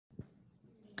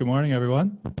Good morning,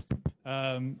 everyone.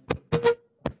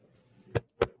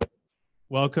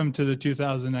 Welcome to the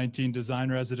 2019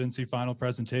 Design Residency final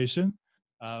presentation.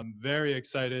 Very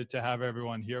excited to have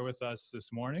everyone here with us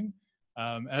this morning.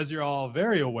 As you're all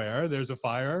very aware, there's a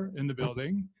fire in the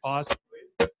building, possibly.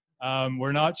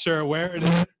 We're not sure where it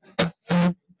is,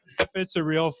 if it's a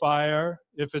real fire,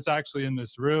 if it's actually in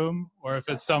this room, or if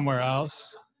it's somewhere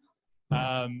else.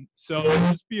 So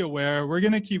just be aware, we're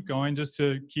going to keep going just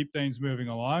to keep things moving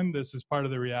along. This is part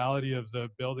of the reality of the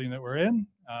building that we're in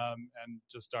and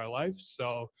just our life.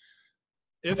 So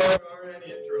if there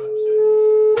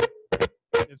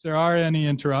are any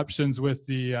interruptions with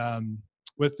the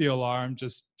alarm,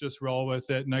 just roll with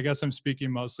it. And I guess I'm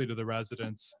speaking mostly to the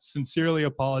residents. Sincerely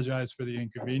apologize for the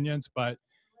inconvenience, but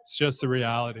it's just the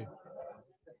reality.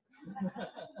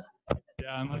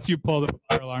 Yeah, unless you pull the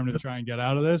fire alarm to try and get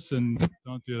out of this, and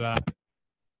don't do that.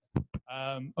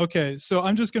 Okay, so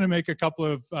I'm just going to make a couple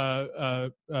of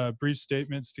brief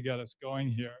statements to get us going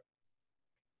here.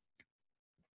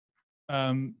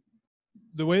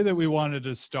 The way that we wanted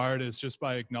to start is just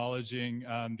by acknowledging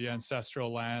the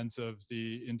ancestral lands of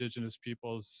the Indigenous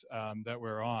peoples that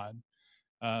we're on.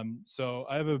 So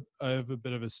I have a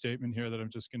bit of a statement here that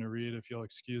I'm just going to read, if you'll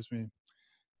excuse me.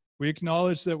 We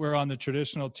acknowledge that we're on the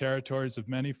traditional territories of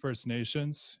many First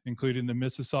Nations, including the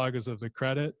Mississaugas of the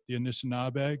Credit, the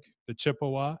Anishinaabe, the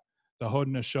Chippewa, the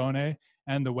Haudenosaunee,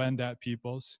 and the Wendat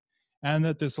peoples, and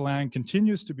that this land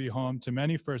continues to be home to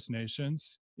many First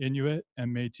Nations, Inuit,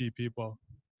 and Métis people.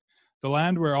 The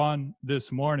land we're on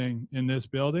this morning in this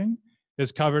building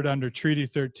is covered under Treaty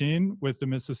 13 with the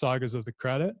Mississaugas of the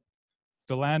Credit.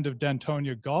 The land of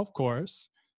Dentonia Golf Course,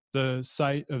 the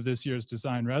site of this year's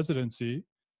design residency,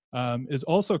 is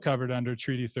also covered under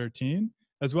Treaty 13,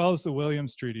 as well as the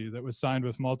Williams Treaty that was signed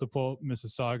with multiple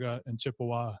Mississauga and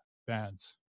Chippewa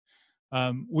bands.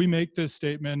 We make this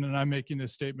statement, and I'm making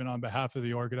this statement on behalf of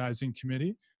the organizing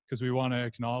committee, because we want to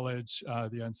acknowledge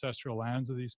the ancestral lands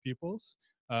of these peoples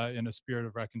in a spirit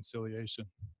of reconciliation.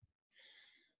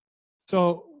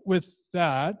 So with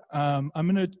that, I'm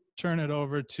going to turn it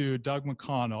over to Doug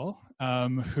McConnell,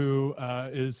 who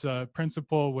is a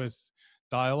principal with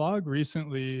DIALOG,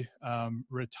 recently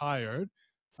retired,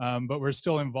 but we're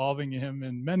still involving him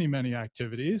in many, many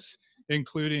activities,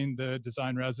 including the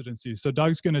design residency. So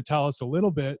Doug's going to tell us a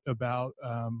little bit about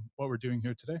what we're doing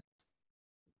here today.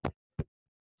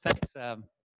 Thanks.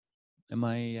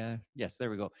 Yes, there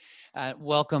we go.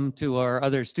 Welcome to our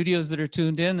other studios that are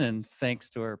tuned in, and thanks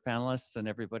to our panelists and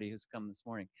everybody who's come this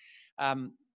morning.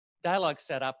 DIALOG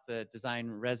set up the design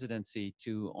residency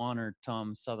to honor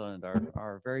Tom Sutherland,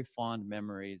 our very fond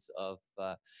memories of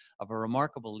a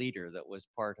remarkable leader that was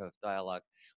part of DIALOG.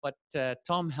 What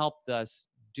Tom helped us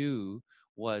do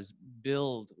was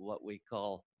build what we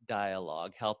call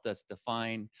dialogue, helped us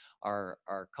define our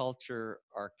culture,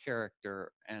 our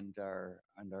character, and our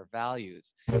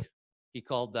values. He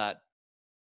called that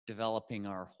developing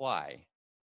our why.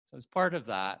 So as part of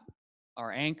that,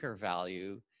 our anchor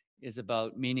value is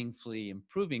about meaningfully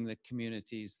improving the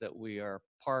communities that we are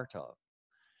part of.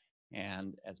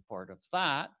 And as part of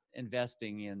that,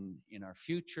 investing in our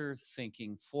future,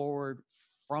 thinking forward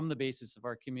from the basis of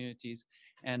our communities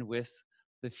and with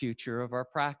the future of our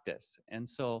practice. And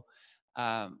so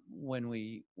when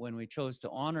we chose to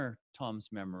honor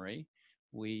Tom's memory,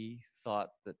 we thought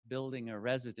that building a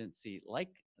residency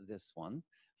like this one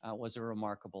was a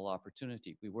remarkable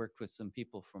opportunity. We worked with some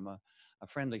people from a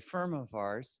friendly firm of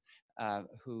ours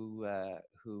who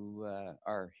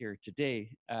are here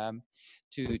today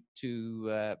to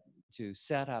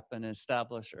set up and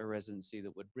establish a residency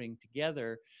that would bring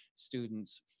together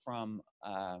students from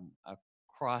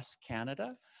across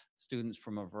Canada, students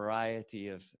from a variety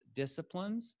of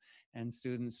disciplines, and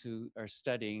students who are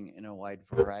studying in a wide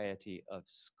variety of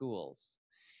schools.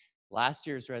 Last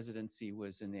year's residency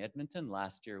was in Edmonton.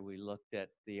 Last year, we looked at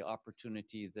the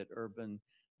opportunity that urban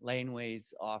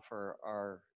laneways offer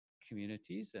our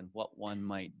communities and what one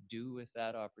might do with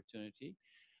that opportunity.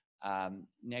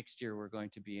 Next year, we're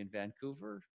going to be in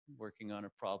Vancouver, working on a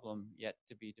problem yet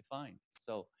to be defined.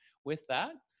 So with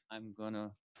that, I'm going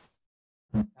to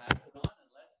pass it on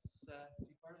and let's be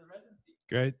part of the residency.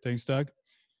 Great, thanks, Doug.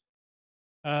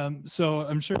 So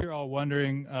I'm sure you're all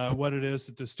wondering what it is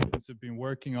that the students have been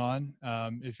working on,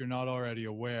 if you're not already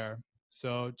aware.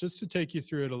 So just to take you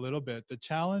through it a little bit, the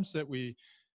challenge that we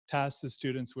tasked the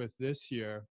students with this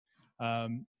year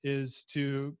is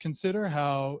to consider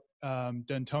how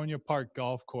Dentonia Park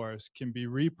Golf Course can be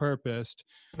repurposed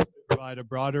to provide a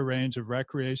broader range of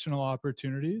recreational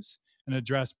opportunities and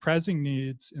address pressing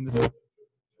needs in the city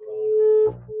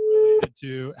related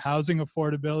to housing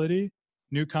affordability,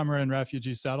 newcomer and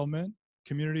refugee settlement,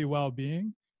 community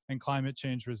well-being, and climate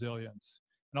change resilience.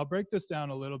 And I'll break this down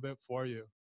a little bit for you.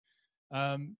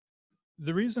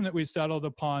 The reason that we settled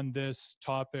upon this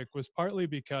topic was partly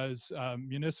because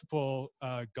municipal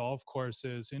golf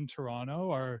courses in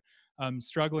Toronto are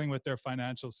struggling with their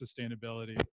financial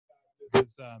sustainability. This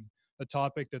is a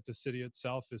topic that the city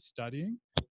itself is studying.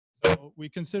 So we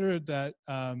considered that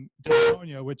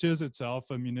Dantonia, which is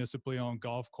itself a municipally owned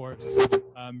golf course,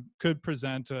 could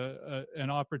present an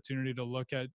opportunity to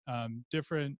look at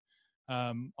different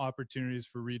opportunities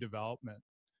for redevelopment.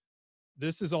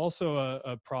 This is also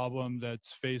a problem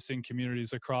that's facing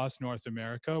communities across North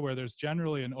America, where there's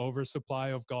generally an oversupply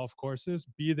of golf courses,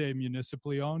 be they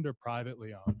municipally owned or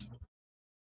privately owned.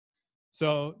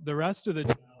 So the rest of the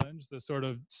challenge, the sort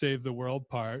of save the world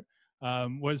part,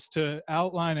 was to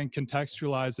outline and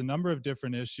contextualize a number of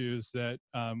different issues that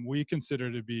we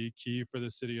consider to be key for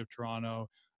the City of Toronto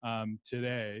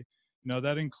today. You know,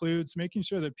 that includes making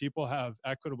sure that people have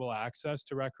equitable access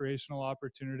to recreational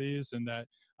opportunities, and that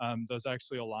those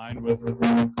actually align with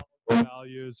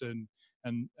values and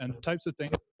the types of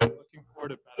things they're looking for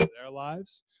to better their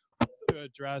lives. Also to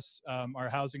address our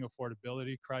housing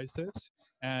affordability crisis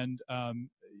and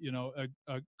you know,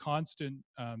 a constant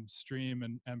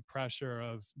stream and pressure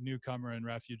of newcomer and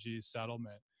refugee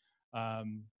settlement,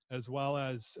 as well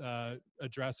as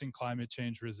addressing climate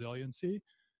change resiliency.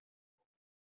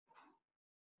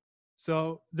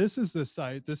 So this is the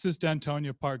site. This is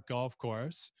Dantonia Park Golf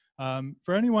Course.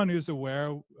 For anyone who's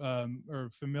aware or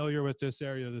familiar with this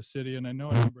area of the city, and I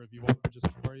know a number of you want to just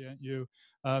orient you,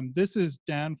 this is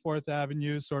Danforth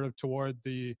Avenue, sort of toward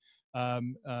the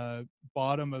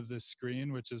bottom of the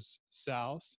screen, which is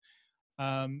south.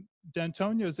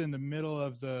 Dantonia is in the middle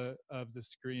of the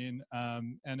screen,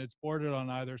 and it's bordered on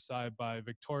either side by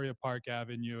Victoria Park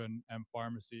Avenue and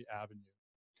Pharmacy Avenue.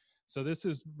 So this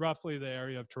is roughly the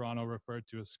area of Toronto referred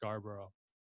to as Scarborough.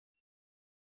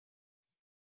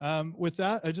 With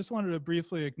that, I just wanted to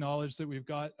briefly acknowledge that we've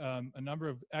got a number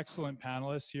of excellent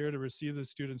panelists here to receive the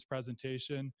students'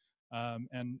 presentation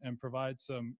and provide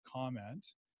some comment.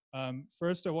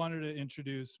 First, I wanted to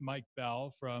introduce Mike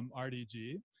Bell from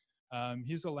RDG.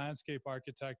 He's a landscape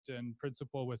architect and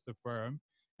principal with the firm.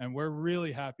 And we're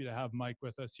really happy to have Mike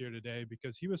with us here today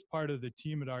because he was part of the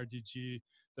team at RDG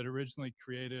that originally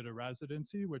created a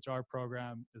residency, which our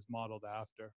program is modeled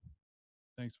after.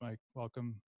 Thanks, Mike.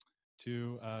 Welcome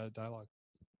to Dialogue.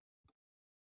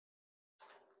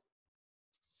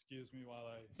 Excuse me while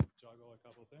I juggle a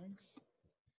couple things.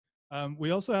 We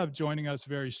also have joining us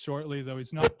very shortly, though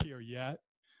he's not here yet,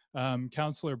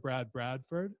 Councillor Brad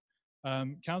Bradford.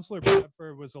 Councillor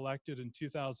Bradford was elected in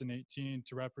 2018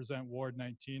 to represent Ward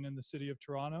 19 in the City of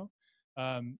Toronto.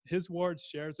 His ward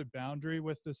shares a boundary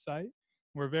with the site.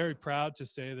 We're very proud to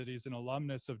say that he's an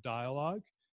alumnus of Dialogue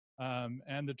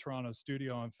and the Toronto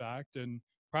studio, in fact. And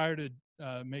prior to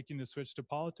making the switch to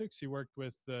politics, he worked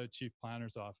with the Chief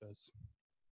Planner's Office.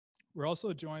 We're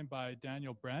also joined by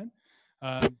Daniel Brent.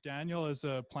 Daniel is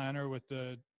a planner with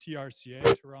the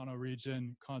TRCA, Toronto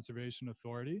Region Conservation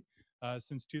Authority,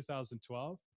 since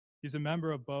 2012. He's a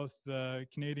member of both the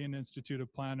Canadian Institute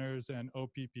of Planners and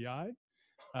OPPI.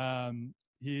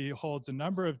 He holds a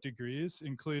number of degrees,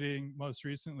 including most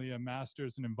recently a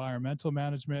master's in environmental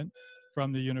management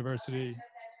from the University.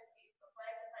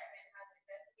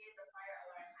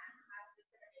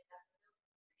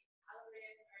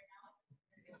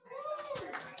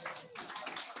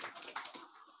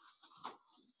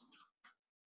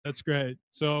 That's great.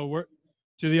 So we're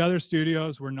to the other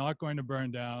studios. We're not going to burn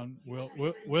down.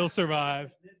 We'll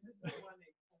survive.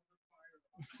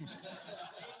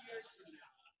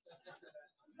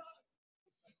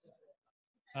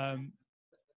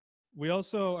 We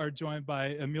also are joined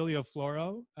by Amelia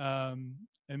Floro.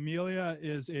 Amelia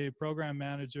is a program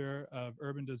manager of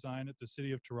urban design at the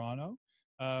City of Toronto.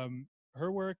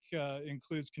 Her work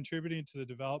includes contributing to the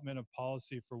development of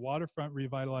policy for waterfront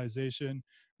revitalization,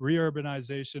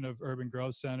 reurbanization of urban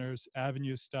growth centers,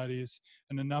 avenue studies,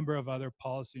 and a number of other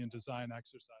policy and design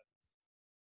exercises.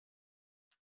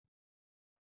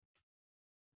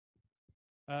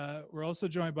 We're also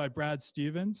joined by Brad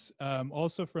Stevens,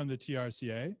 also from the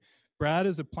TRCA. Brad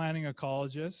is a planning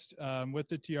ecologist with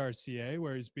the TRCA,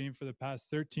 where he's been for the past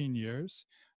 13 years.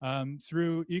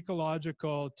 Through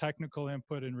ecological, technical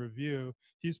input and review,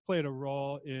 he's played a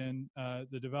role in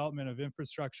the development of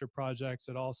infrastructure projects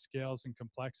at all scales and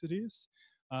complexities,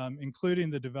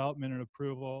 including the development and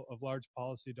approval of large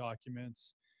policy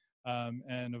documents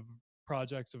and of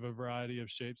projects of a variety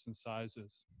of shapes and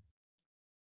sizes.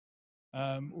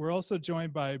 We're also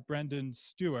joined by Brendan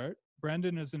Stewart.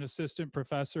 Brendan is an assistant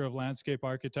professor of landscape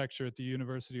architecture at the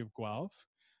University of Guelph.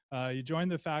 He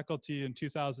joined the faculty in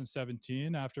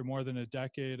 2017 after more than a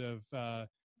decade of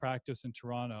practice in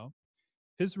Toronto.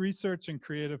 His research and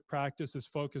creative practice is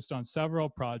focused on several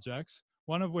projects,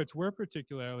 one of which we're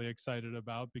particularly excited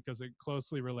about because it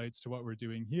closely relates to what we're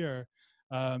doing here,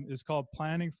 is called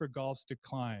Planning for Golf's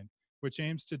Decline, which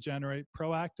aims to generate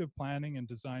proactive planning and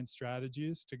design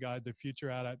strategies to guide the future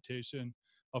adaptation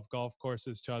of golf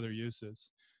courses to other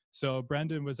uses. So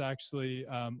Brendan was actually,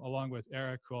 along with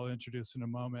Eric, who I'll introduce in a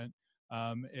moment,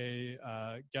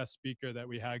 a guest speaker that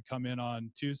we had come in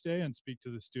on Tuesday and speak to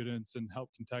the students and help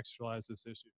contextualize this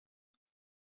issue.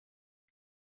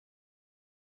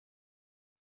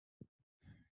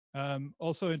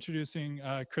 Also introducing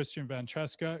Christian Van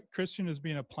Treska. Christian has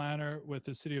been a planner with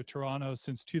the City of Toronto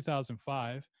since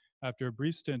 2005 after a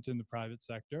brief stint in the private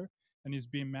sector, and he's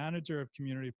been manager of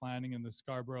community planning in the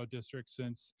Scarborough district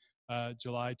since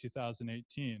July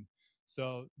 2018.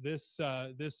 So this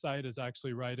site is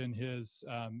actually right in his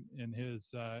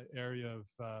area of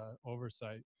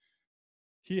oversight.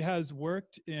 He has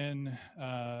worked in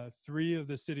 3 of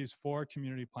the city's 4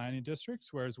 community planning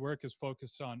districts, where his work is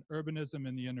focused on urbanism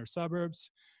in the inner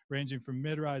suburbs, ranging from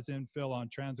mid-rise infill on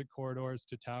transit corridors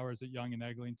to towers at Yonge and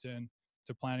Eglinton,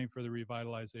 to planning for the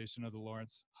revitalization of the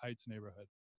Lawrence Heights neighborhood.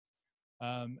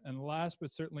 And last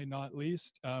but certainly not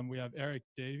least, we have Eric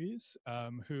Davies,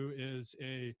 who is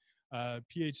a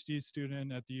PhD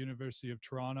student at the University of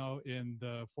Toronto in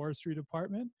the forestry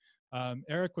department.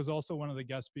 Eric was also one of the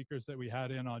guest speakers that we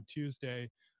had in on Tuesday,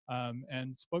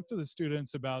 and spoke to the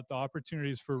students about the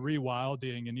opportunities for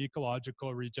rewilding and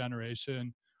ecological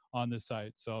regeneration on the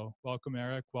site. So welcome,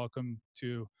 Eric. Welcome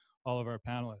to all of our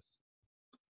panelists.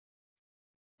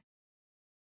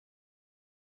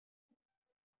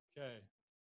 Okay.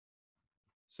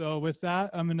 So with that,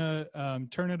 I'm going to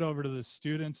turn it over to the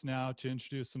students now to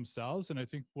introduce themselves, and I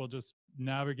think we'll just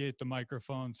navigate the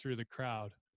microphone through the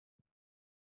crowd.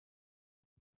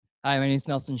 Hi, my name is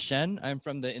Nelson Shen. I'm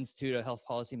from the Institute of Health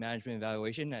Policy Management and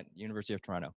Evaluation at University of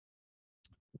Toronto.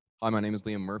 Hi, my name is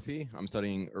Liam Murphy. I'm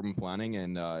studying urban planning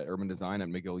and urban design at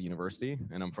McGill University,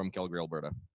 and I'm from Calgary,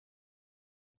 Alberta.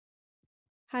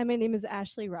 Hi, my name is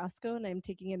Ashley Roscoe, and I'm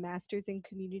taking a master's in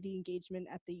community engagement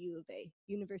at the U of A,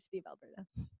 University of Alberta.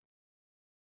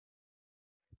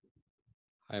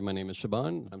 Hi, my name is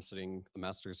Shaban. I'm studying a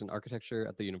master's in architecture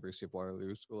at the University of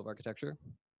Waterloo School of Architecture.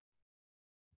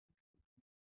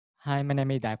 Hi, my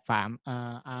name is Dak Pham.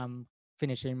 I'm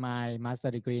finishing my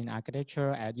master's degree in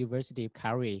architecture at University of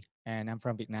Calgary, and I'm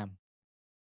from Vietnam.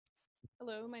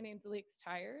 Hello, my name is Alex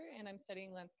Tyre, and I'm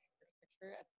studying landscape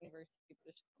architecture at the University of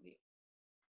British Columbia.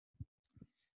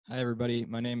 Hi, everybody.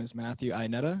 My name is Matthew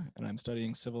Ainetta, and I'm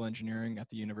studying civil engineering at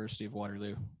the University of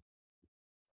Waterloo.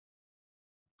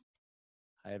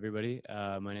 Hi, everybody.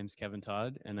 My name is Kevin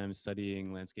Todd, and I'm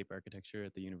studying landscape architecture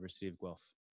at the University of Guelph.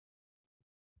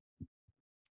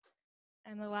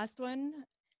 And the last one.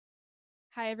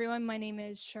 Hi, everyone. My name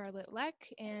is Charlotte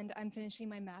Leck, and I'm finishing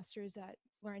my master's at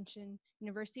Laurentian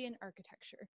University in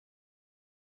architecture.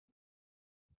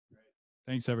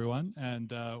 Thanks, everyone,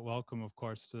 and welcome, of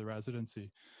course, to the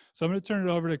residency. So I'm going to turn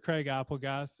it over to Craig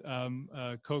Applegath,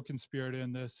 a co-conspirator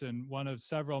in this and one of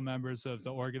several members of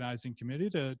the organizing committee,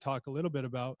 to talk a little bit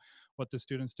about what the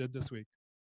students did this week.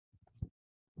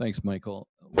 Thanks, Michael.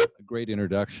 A great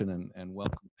introduction, and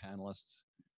welcome panelists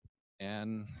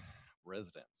and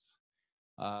residents.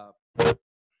 Here we go.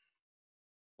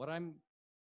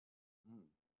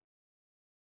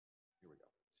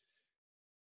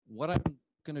 What I'm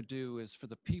going to do is, for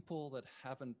the people that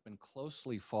haven't been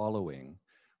closely following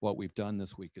what we've done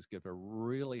this week, is give a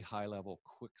really high-level,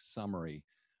 quick summary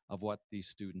of what these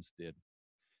students did.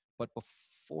 But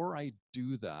before I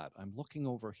do that, I'm looking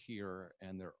over here,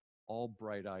 and they're all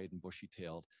bright-eyed and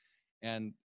bushy-tailed.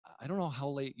 And I don't know how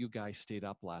late you guys stayed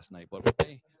up last night, but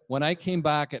when I came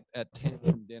back at 10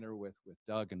 from dinner with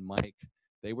Doug and Mike,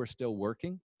 they were still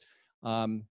working.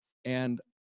 And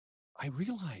I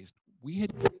realized we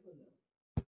had given them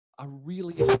a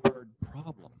really hard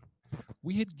problem.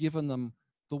 We had given them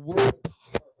the world's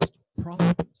hardest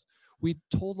problems. We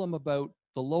told them about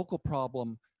the local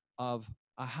problem of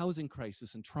a housing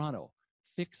crisis in Toronto.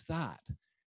 Fix that.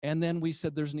 And then we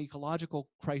said there's an ecological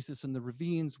crisis in the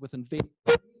ravines with invasive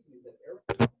species that Eric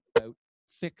talked about.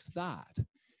 Fix that.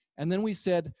 And then we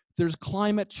said there's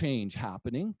climate change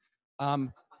happening.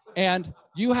 And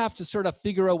you have to sort of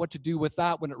figure out what to do with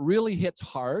that when it really hits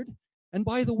hard. And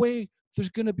by the way, there's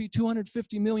going to be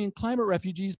 250 million climate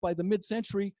refugees by the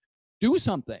mid-century. Do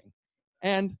something.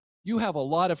 And you have a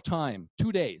lot of time,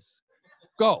 2 days.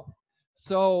 Go.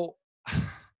 So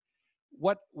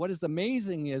what is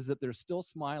amazing is that they're still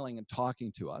smiling and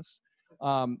talking to us.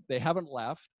 They haven't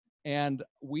left. And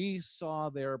we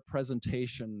saw their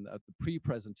presentation, the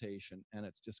pre-presentation, and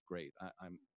it's just great.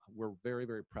 We're very,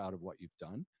 very proud of what you've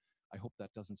done. I hope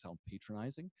that doesn't sound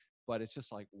patronizing, but it's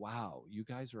just like, wow, you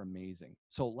guys are amazing.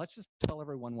 So let's just tell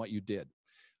everyone what you did,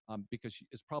 because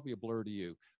it's probably a blur to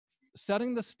you.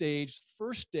 Setting the stage,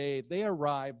 first day, they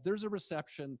arrive, there's a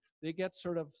reception, they get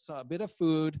sort of a bit of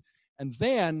food, and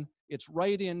then it's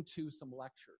right into some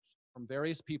lectures from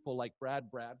various people like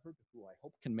Brad Bradford, who I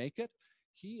hope can make it.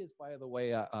 He is, by the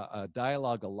way, a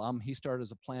Dialogue alum. He started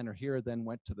as a planner here, then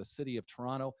went to the city of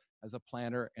Toronto as a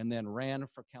planner, and then ran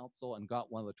for council and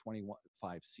got one of the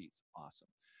 25 seats.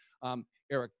 Awesome.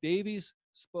 Eric Davies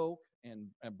spoke, and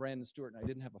Brandon Stewart, and I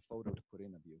didn't have a photo to put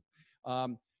in of you.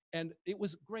 And it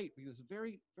was great because the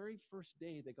very, very first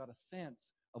day, they got a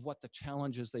sense of what the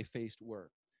challenges they faced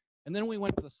were. And then we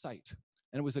went to the site.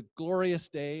 And it was a glorious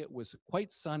day. It was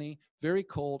quite sunny, very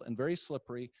cold, and very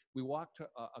slippery. We walked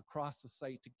across the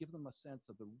site to give them a sense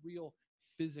of the real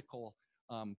physical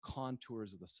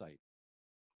contours of the site.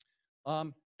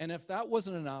 And if that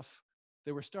wasn't enough,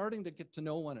 they were starting to get to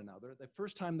know one another. The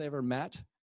first time they ever met,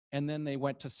 and then they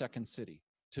went to Second City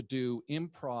to do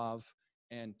improv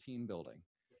and team building.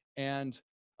 And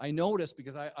I noticed,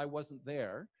 because I wasn't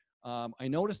there, I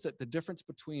noticed that the difference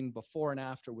between before and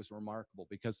after was remarkable,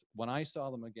 because when I saw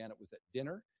them again, it was at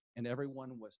dinner and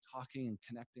everyone was talking and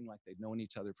connecting like they'd known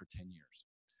each other for 10 years.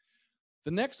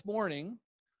 The next morning,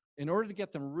 in order to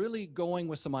get them really going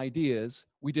with some ideas,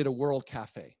 we did a World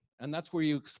Cafe. And that's where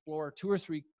you explore 2 or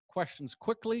 3 questions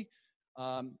quickly,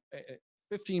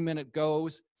 15-minute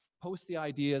goes, post the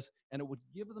ideas, and it would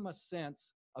give them a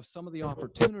sense of some of the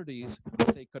opportunities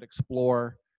that they could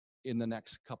explore in the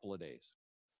next couple of days.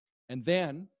 And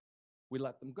then we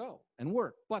let them go and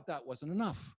work. But that wasn't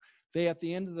enough. They, at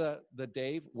the end of the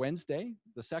day, Wednesday,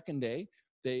 the second day,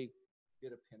 they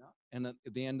did a pinup. And at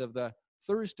the end of the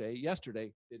Thursday,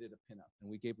 yesterday, they did a pinup. And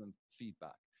we gave them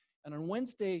feedback. And on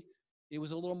Wednesday, it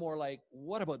was a little more like,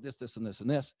 what about this, this, and this, and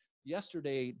this?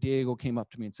 Yesterday, Diego came up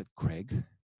to me and said, Craig,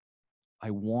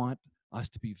 I want us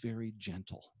to be very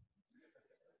gentle.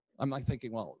 I'm like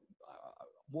thinking, well,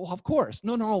 of course.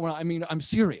 No, I mean, I'm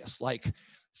serious. Like,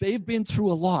 they've been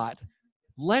through a lot.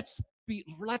 Let's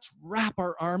wrap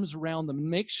our arms around them and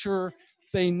make sure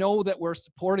they know that we're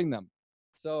supporting them.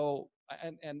 So,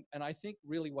 and I think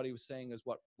really what he was saying is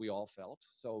what we all felt.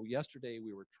 So yesterday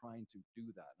we were trying to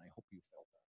do that, and I hope you felt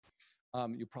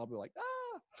that. You're probably like,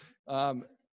 ah.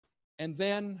 And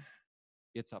then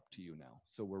it's up to you now.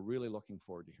 So we're really looking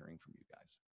forward to hearing from you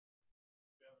guys.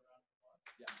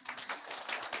 Yeah.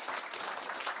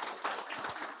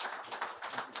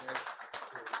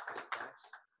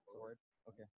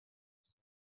 Okay.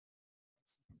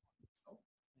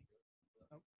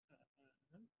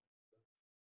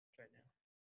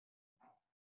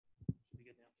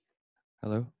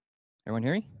 Hello? Everyone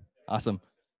hear me? Awesome.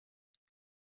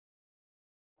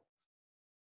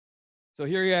 So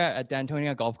here we are at the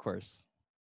Antonia Golf Course.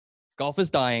 Golf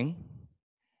is dying,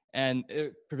 and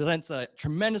it presents a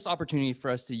tremendous opportunity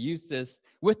for us to use this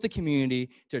with the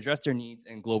community to address their needs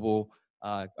and global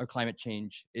or climate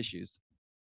change issues.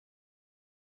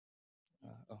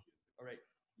 All right,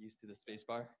 used to the space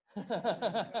bar.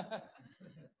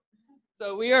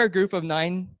 So we are a group of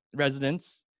 9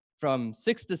 residents from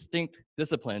 6 distinct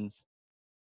disciplines.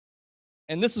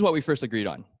 And this is what we first agreed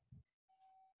on,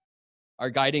 our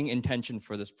guiding intention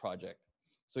for this project.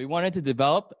 So we wanted to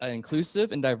develop an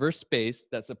inclusive and diverse space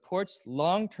that supports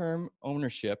long-term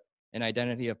ownership and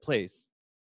identity of place,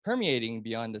 permeating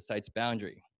beyond the site's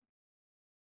boundary.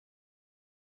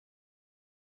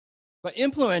 But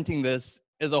implementing this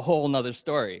is a whole nother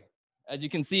story. As you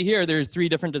can see here, there's 3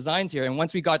 different designs here. And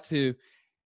once we got to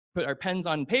put our pens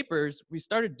on papers, we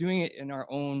started doing it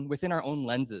within our own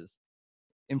lenses,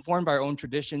 informed by our own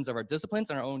traditions of our disciplines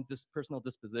and our own personal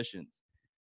dispositions.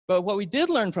 But what we did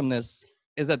learn from this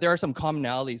is that there are some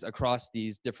commonalities across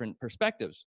these different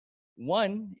perspectives.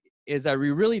 One is that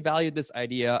we really valued this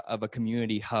idea of a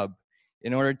community hub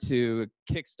in order to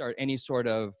kickstart any sort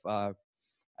of,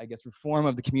 I guess, reform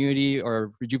of the community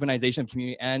or rejuvenization of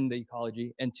community and the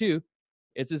ecology. And 2,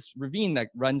 it's this ravine that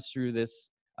runs through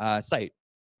this site.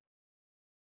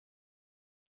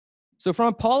 So from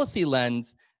a policy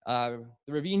lens, the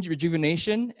ravine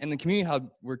rejuvenation and the community hub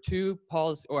were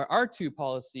are two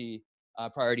policy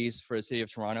priorities for the City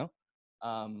of Toronto.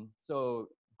 So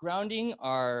grounding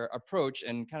our approach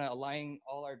and kind of aligning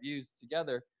all our views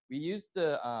together, we used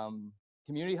the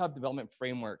community hub development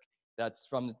framework that's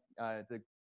from the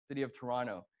City of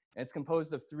Toronto. And it's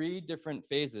composed of 3 different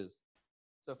phases.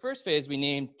 So first phase we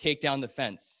named Take Down the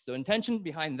Fence. So intention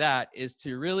behind that is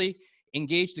to really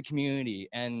engage the community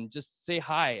and just say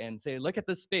hi and say, look at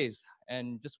this space,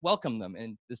 and just welcome them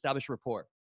and establish rapport.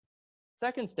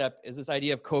 Second step is this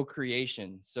idea of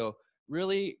co-creation. So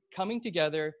really coming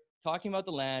together, talking about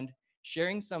the land,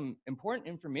 sharing some important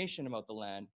information about the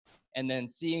land, and then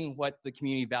seeing what the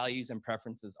community values and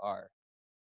preferences are.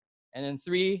 And then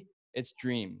 3, it's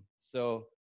dream. So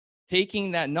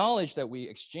taking that knowledge that we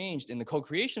exchanged in the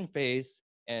co-creation phase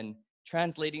and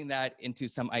translating that into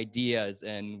some ideas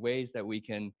and ways that we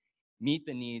can meet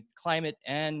the needs, climate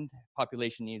and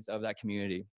population needs of that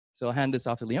community. So I'll hand this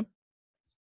off to Liam.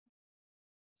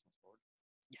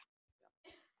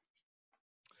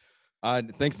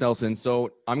 Thanks, Nelson. So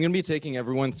I'm going to be taking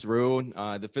everyone through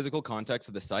the physical context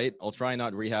of the site. I'll try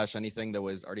not rehash anything that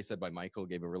was already said by Michael,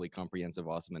 gave a really comprehensive,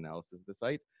 awesome analysis of the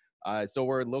site. So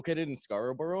we're located in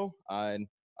Scarborough, and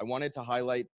I wanted to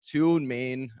highlight 2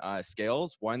 main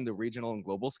scales. 1, the regional and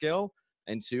global scale,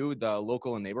 and 2, the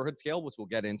local and neighborhood scale, which we'll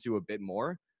get into a bit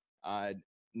more.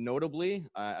 Notably,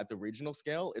 at the regional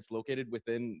scale, it's located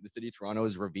within the City of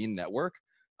Toronto's Ravine network.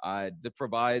 That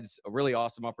provides a really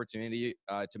awesome opportunity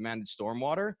to manage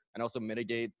stormwater and also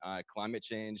mitigate climate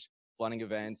change, flooding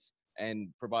events, and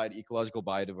provide ecological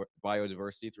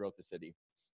biodiversity throughout the city.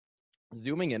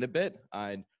 Zooming in a bit,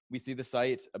 we see the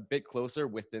site a bit closer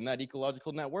within that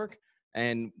ecological network.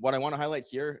 And what I want to highlight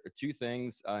here are 2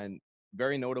 things.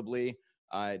 Very notably,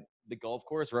 the golf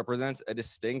course represents a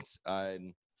distinct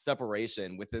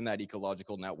separation within that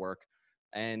ecological network.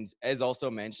 And as also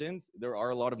mentioned, there are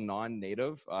a lot of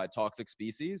non-native toxic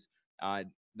species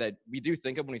that we do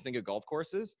think of when we think of golf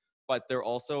courses, but they're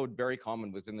also very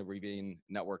common within the ravine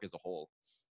network as a whole.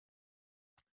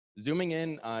 Zooming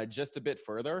in just a bit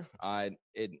further,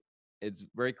 it's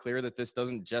very clear that this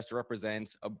doesn't just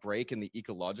represent a break in the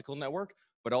ecological network,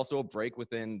 but also a break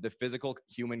within the physical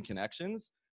human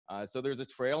connections. So there's a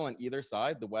trail on either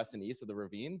side, the west and east of the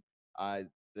ravine,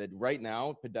 that right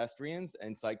now pedestrians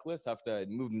and cyclists have to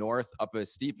move north up a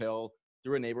steep hill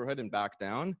through a neighborhood and back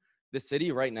down. The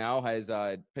city right now has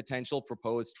a potential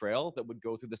proposed trail that would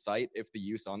go through the site if the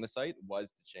use on the site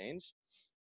was to change.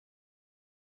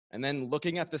 And then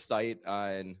looking at the site,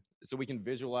 and so we can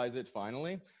visualize it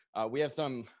finally, we have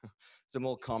some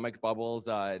little comic bubbles,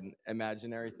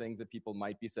 imaginary things that people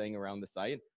might be saying around the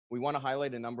site. We want to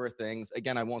highlight a number of things.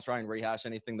 Again, I won't try and rehash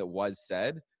anything that was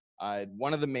said.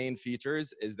 One of the main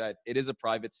features is that it is a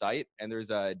private site, and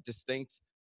there's a distinct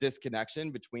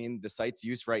disconnection between the site's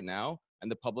use right now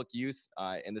and the public use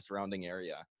in the surrounding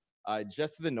area.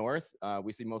 Just to the north,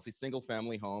 we see mostly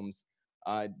single-family homes.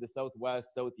 The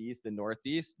southwest, southeast, and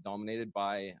northeast dominated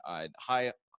by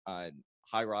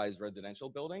high-rise residential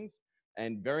buildings.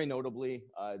 And very notably,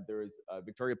 there's a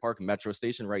Victoria Park Metro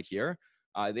Station right here.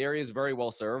 The area is very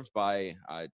well served by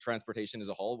transportation as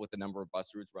a whole, with a number of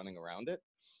bus routes running around it.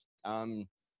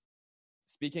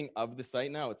 Speaking of the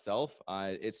site now itself,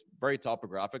 it's very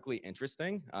topographically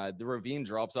interesting. The ravine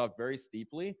drops off very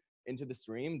steeply into the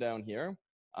stream down here.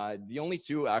 The only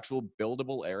 2 actual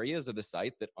buildable areas of the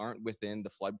site that aren't within the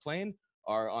floodplain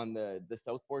are on the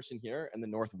south portion here and the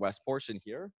northwest portion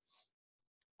here.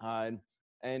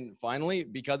 And finally,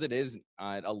 because it is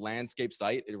a landscape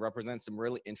site, it represents some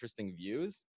really interesting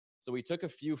views. So we took a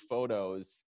few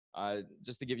photos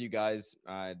just to give you guys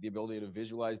the ability to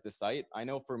visualize the site. I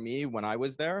know for me, when I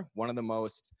was there, one of the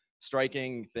most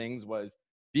striking things was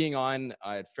being on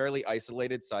a fairly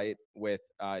isolated site with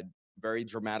very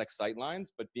dramatic sight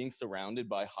lines, but being surrounded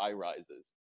by high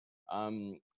rises.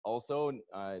 Also,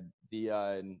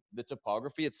 the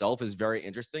topography itself is very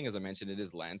interesting. As I mentioned, it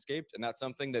is landscaped, and that's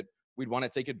something that we'd want to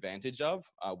take advantage of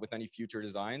with any future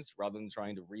designs rather than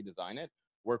trying to redesign it,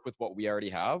 work with what we already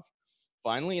have.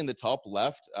 Finally, in the top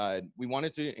left, we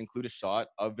wanted to include a shot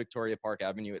of Victoria Park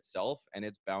Avenue itself and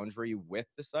its boundary with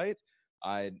the site.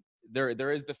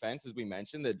 There is the fence, as we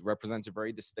mentioned, that represents a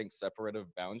very distinct separative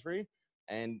boundary.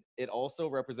 And it also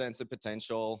represents a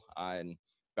potential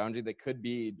boundary that could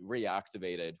be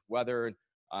reactivated, whether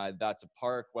that's a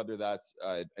park, whether that's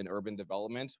an urban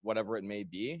development, whatever it may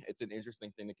be. It's an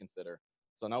interesting thing to consider.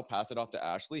 So now I'll pass it off to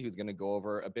Ashley, who's going to go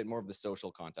over a bit more of the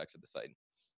social context of the site.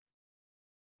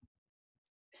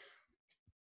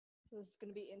 So this is going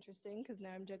to be interesting because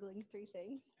now I'm juggling 3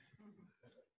 things.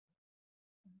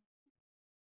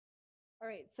 All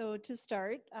right, so to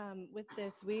start with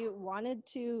this, we wanted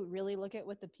to really look at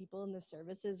what the people and the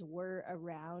services were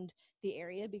around the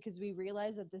area, because we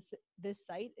realized that this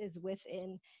site is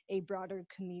within a broader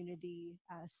community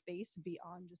space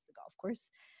beyond just the golf course,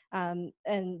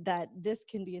 and that this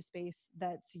can be a space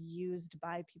that's used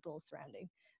by people surrounding.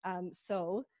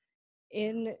 So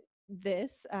in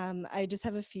this, I just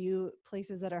have a few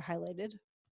places that are highlighted.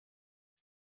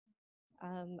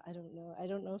 I don't know. I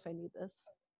don't know if I need this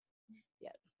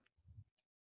yet.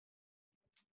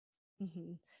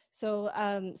 So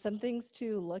some things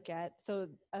to look at. So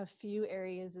a few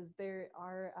areas is there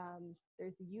are,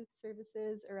 there's youth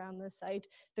services around the site.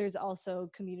 There's also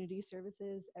community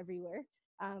services everywhere.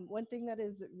 One thing that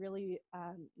is really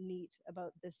neat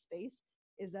about this space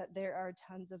is that there are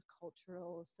tons of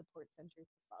cultural support centers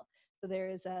as well. So there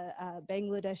is a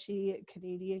Bangladeshi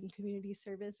Canadian community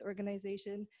service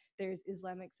organization. There's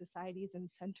Islamic societies and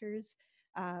centers,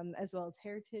 as well as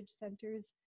heritage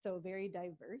centers. So very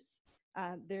diverse.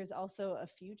 There's also a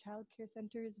few childcare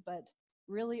centers, but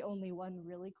really only one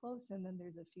really close, and then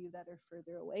there's a few that are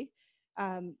further away.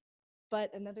 But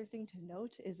another thing to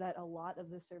note is that a lot of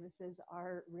the services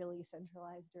are really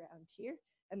centralized around here,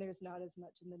 and there's not as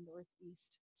much in the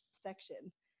northeast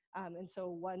section. And so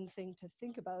one thing to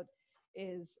think about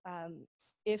is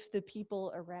if the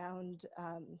people around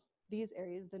these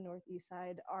areas, the northeast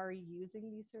side, are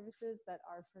using these services that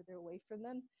are further away from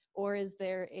them, or is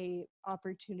there a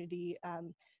opportunity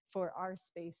for our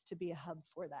space to be a hub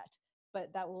for that?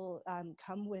 But that will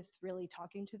come with really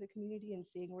talking to the community and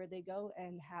seeing where they go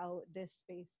and how this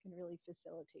space can really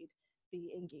facilitate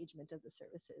the engagement of the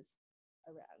services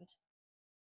around.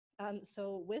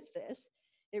 So with this,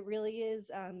 it really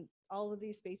is, all of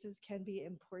these spaces can be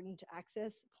important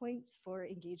access points for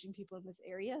engaging people in this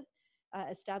area,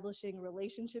 establishing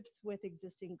relationships with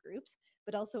existing groups,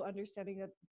 but also understanding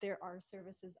that there are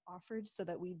services offered so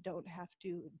that we don't have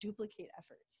to duplicate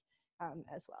efforts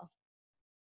as well.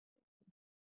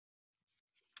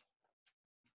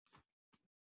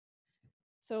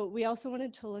 So we also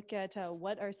wanted to look at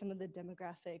what are some of the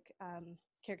demographic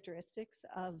characteristics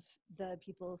of the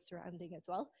people surrounding as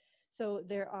well. So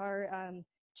there are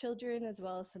children as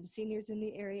well as some seniors in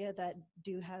the area that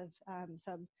do have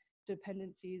some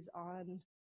dependencies on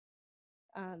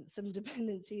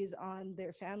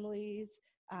their families,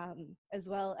 as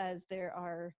well as there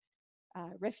are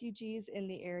refugees in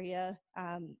the area,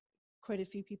 quite a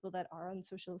few people that are on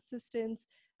social assistance.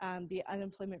 The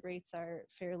unemployment rates are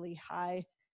fairly high,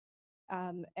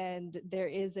 and there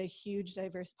is a huge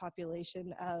diverse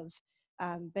population of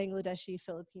Bangladeshi,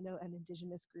 Filipino, and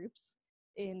indigenous groups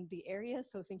in the area.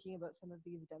 So thinking about some of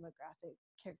these demographic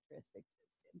characteristics.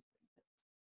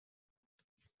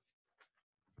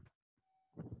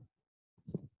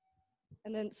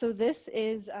 And then, so this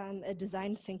is a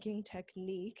design thinking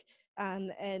technique,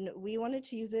 and we wanted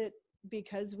to use it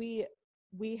because we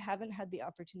haven't had the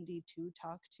opportunity to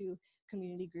talk to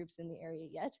community groups in the area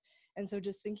yet. And so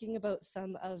just thinking about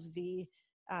some of the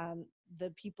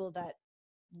people that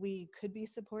we could be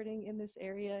supporting in this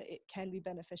area, it can be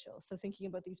beneficial. So thinking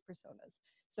about these personas.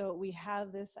 So we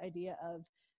have this idea of,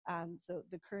 so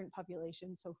the current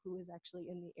population, so who is actually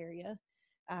in the area,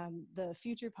 the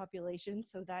future population,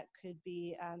 so that could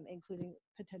be including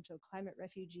potential climate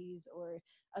refugees or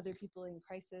other people in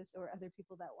crisis or other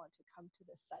people that want to come to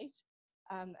the site,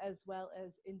 as well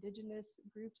as indigenous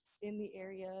groups in the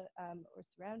area or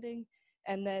surrounding.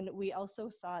 And then we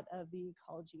also thought of the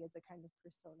ecology as a kind of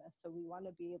persona. So we want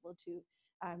to be able to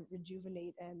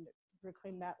rejuvenate and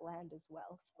reclaim that land as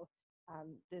well. So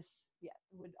this, yeah,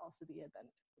 would also be a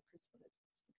benefit for persona.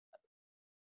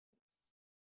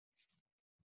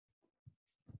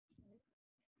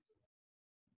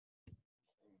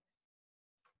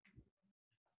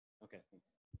 Okay, thanks.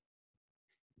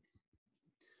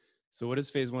 So what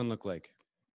does phase one look like?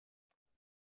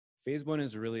 Phase one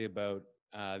is really about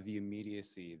the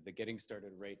immediacy, the getting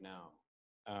started right now.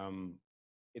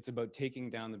 It's about taking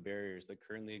down the barriers that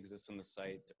currently exist on the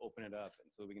site to open it up,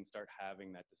 and so we can start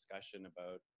having that discussion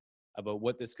about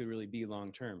what this could really be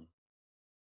long term.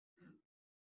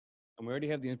 And we already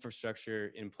have the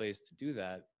infrastructure in place to do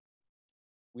that.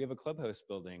 We have a clubhouse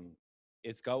building.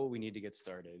 It's got what we need to get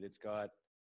started. It's got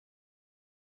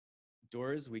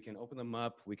doors, we can open them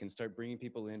up, we can start bringing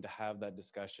people in to have that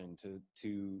discussion,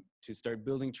 to start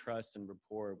building trust and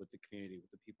rapport with the community,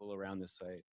 with the people around the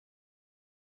site.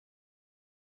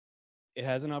 It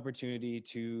has an opportunity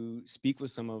to speak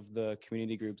with some of the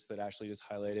community groups that Ashley just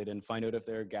highlighted and find out if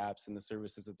there are gaps in the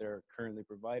services that they're currently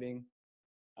providing.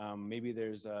 Maybe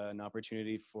there's an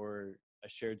opportunity for a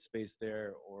shared space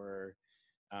there, or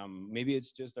maybe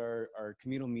it's just our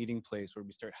communal meeting place where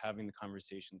we start having the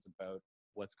conversations about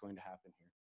what's going to happen here.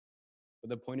 But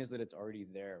the point is that it's already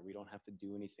there. We don't have to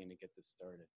do anything to get this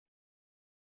started.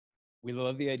 We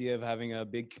love the idea of having a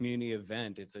big community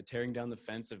event. It's a tearing down the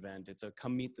fence event. It's a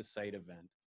come meet the site event.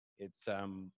 It's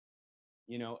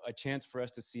you know, a chance for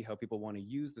us to see how people want to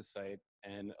use the site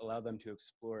and allow them to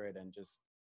explore it and just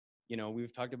You know,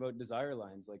 we've talked about desire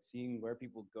lines, like seeing where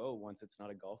people go once it's not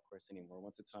a golf course anymore,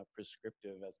 once it's not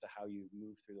prescriptive as to how you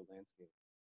move through the landscape.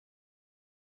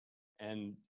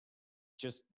 And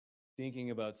just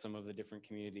thinking about some of the different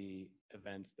community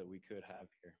events that we could have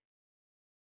here.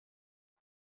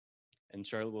 And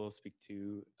Charlotte will speak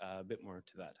to a bit more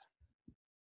to that.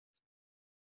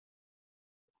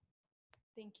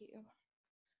 Thank you.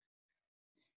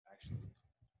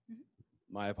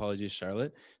 My apologies,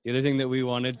 Charlotte. The other thing that we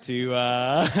wanted to,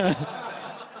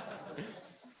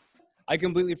 I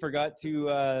completely forgot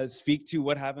to speak to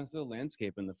what happens to the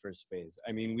landscape in the first phase.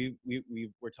 I mean,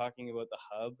 we're talking about the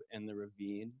hub and the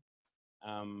ravine,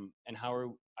 and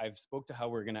I've spoke to how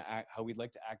we're gonna how we'd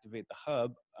like to activate the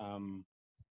hub,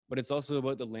 but it's also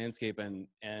about the landscape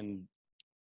and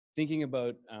thinking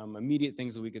about immediate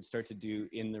things that we could start to do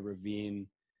in the ravine,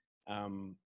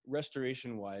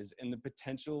 restoration wise, and the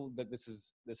potential that this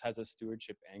has a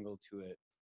stewardship angle to it,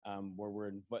 where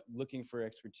we're looking for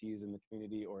expertise in the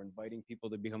community or inviting people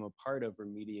to become a part of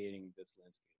remediating this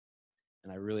landscape.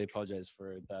 And I really apologize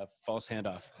for the false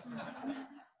handoff.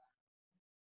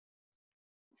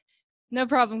 No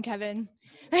problem, Kevin.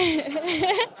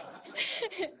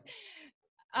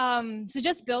 So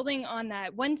just building on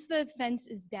that, once the fence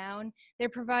is down, there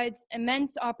provides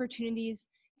immense opportunities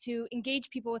to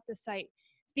engage people with the site.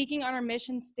 Speaking on our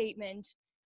mission statement,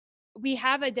 we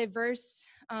have a diverse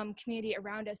community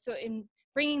around us. So in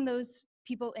bringing those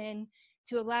people in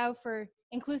to allow for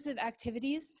inclusive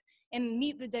activities and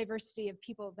meet the diversity of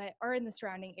people that are in the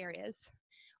surrounding areas.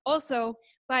 Also,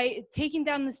 by taking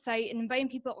down the site and inviting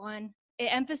people on, it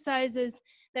emphasizes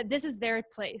that this is their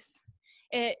place.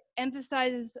 It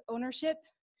emphasizes ownership,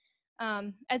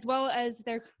 as well as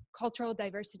their cultural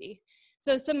diversity.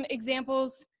 So some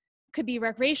examples could be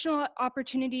recreational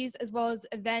opportunities, as well as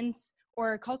events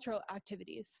or cultural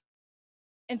activities.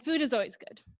 And food is always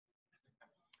good.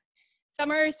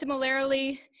 Summer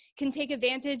similarly can take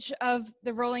advantage of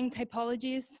the rolling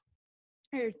typologies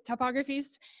or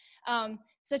topographies,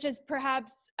 such as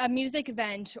perhaps a music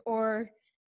event or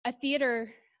a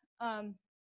theater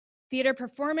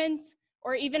performance,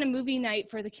 or even a movie night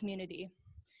for the community.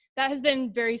 That has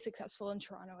been very successful in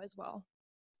Toronto as well.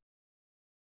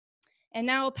 And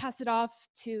now I'll pass it off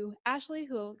to Ashley,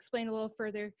 who will explain a little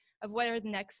further of what are the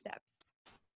next steps.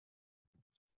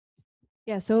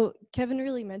 Yeah, so Kevin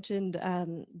really mentioned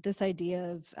this idea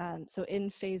of, so in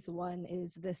phase one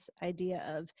is this idea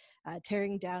of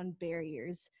tearing down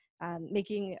barriers,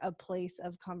 making a place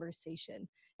of conversation.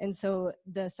 And so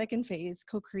the second phase,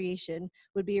 co-creation,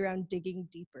 would be around digging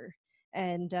deeper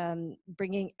and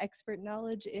bringing expert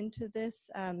knowledge into this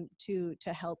to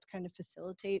help kind of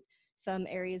facilitate some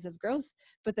areas of growth,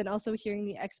 but then also hearing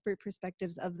the expert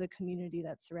perspectives of the community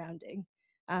that's surrounding.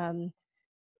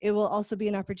 It will also be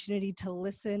an opportunity to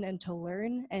listen and to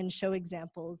learn and show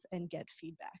examples and get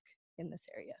feedback in this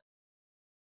area.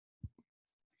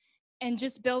 And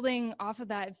just building off of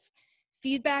that,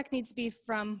 feedback needs to be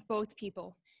from both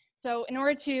people. So in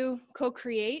order to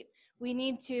co-create, we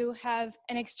need to have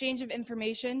an exchange of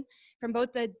information from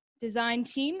both the design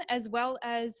team as well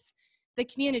as the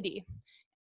community.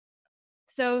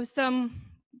 So some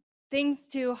things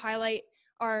to highlight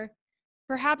are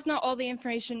perhaps not all the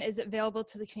information is available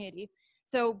to the community.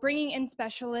 So bringing in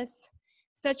specialists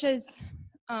such as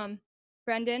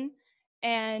Brendan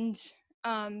and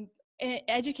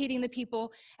educating the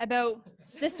people about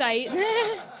the site,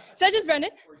 such as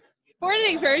Brendan, for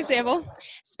example,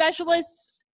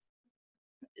 specialists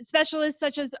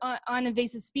such as on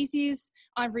invasive species,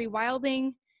 on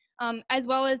rewilding, as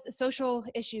well as social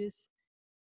issues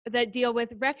that deal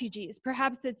with refugees.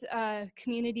 Perhaps it's a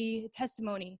community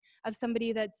testimony of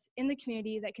somebody that's in the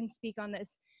community that can speak on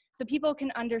this, so people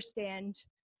can understand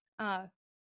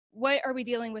what are we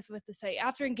dealing with the site.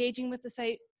 After engaging with the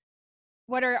site,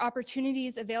 what are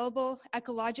opportunities available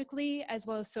ecologically as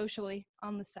well as socially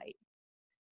on the site.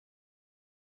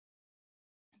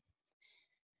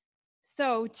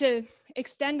 So to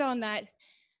extend on that,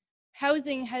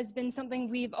 housing has been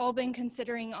something we've all been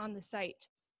considering on the site.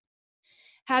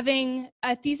 Having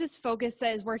a thesis focus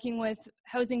that is working with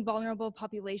housing vulnerable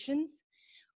populations,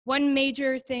 one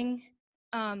major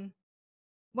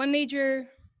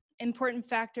important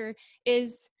factor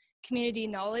is community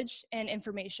knowledge and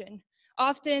information.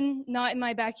 Often, not in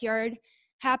my backyard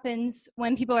happens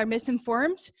when people are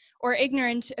misinformed or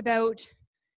ignorant about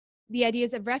the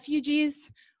ideas of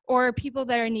refugees or people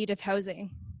that are in need of housing.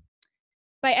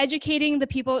 By educating the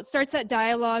people, it starts that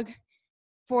dialogue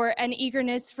for an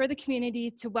eagerness for the community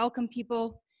to welcome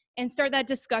people and start that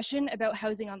discussion about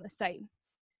housing on the site.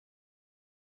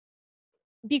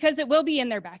 Because it will be in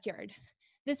their backyard.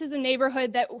 this is a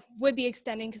neighborhood that would be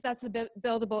extending because that's the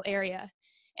buildable area.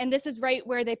 And this is right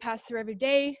where they pass through every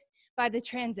day by the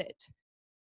transit.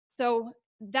 So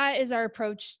that is our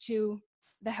approach to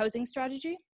the housing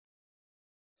strategy.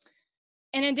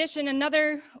 In addition,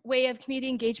 another way of community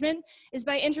engagement is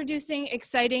by introducing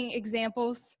exciting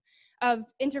examples of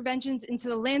interventions into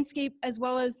the landscape as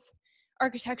well as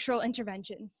architectural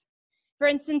interventions. For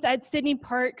instance, at Sydney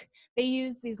Park, they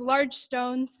use these large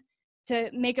stones to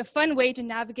make a fun way to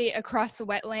navigate across the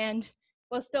wetland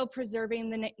while still preserving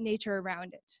the nature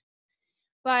around it.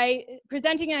 By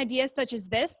presenting ideas such as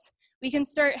this, we can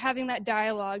start having that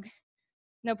dialogue,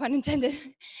 no pun intended,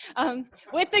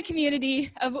 with the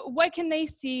community of what can they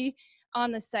see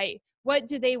on the site? What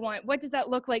do they want? What does that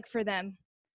look like for them?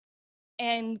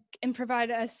 And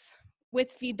provide us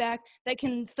with feedback that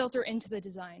can filter into the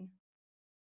design.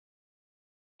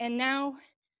 And now,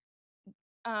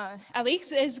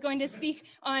 Alex is going to speak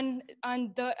on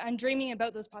dreaming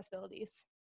about those possibilities.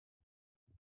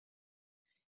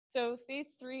 So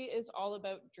phase 3 is all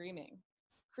about dreaming.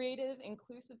 Creative,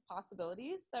 inclusive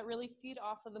possibilities that really feed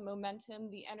off of the momentum,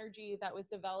 the energy that was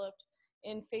developed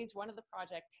in phase 1 of the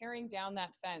project, tearing down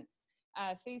that fence.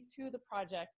 Phase 2 of the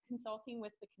project, consulting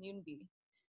with the community.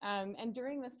 And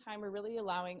during this time, we're really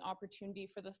allowing opportunity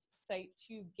for the site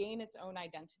to gain its own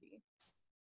identity.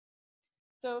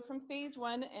 So from phase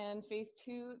 1 and phase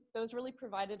 2, those really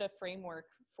provided a framework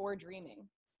for dreaming,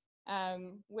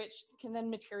 which can then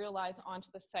materialize onto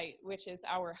the site, which is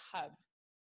our hub.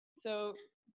 So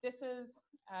this is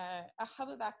a hub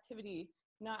of activity,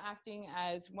 not acting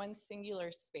as one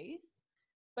singular space,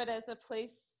 but as a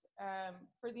place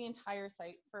for the entire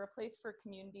site, for a place for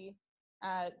community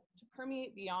to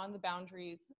permeate beyond the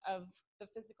boundaries of the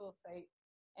physical site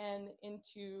and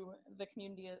into the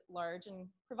community at large, and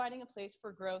providing a place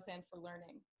for growth and for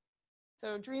learning.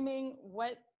 So dreaming,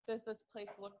 what does this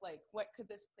place look like? What could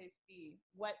this place be?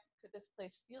 What could this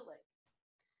place feel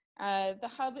like? The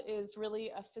hub is really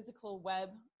a physical web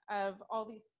of all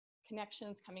these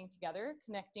connections coming together,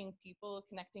 connecting people,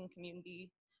 connecting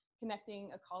community, connecting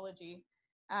ecology,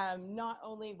 not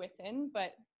only within,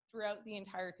 but throughout the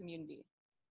entire community.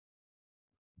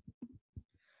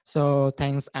 So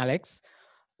thanks, Alex.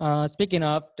 Speaking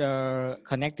of the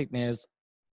connectedness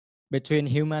between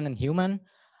human and human,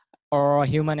 or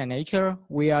human and nature,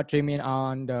 we are dreaming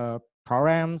on the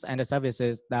programs and the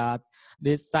services that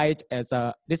this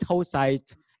whole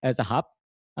site as a hub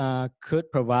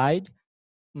could provide.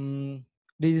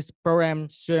 This program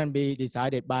shouldn't be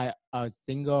decided by a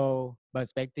single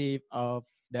perspective of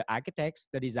the architects,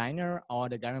 the designer, or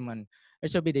the government.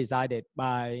 It should be decided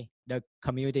by the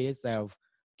community itself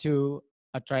to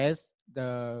address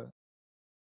the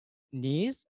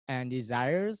needs and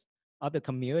desires of the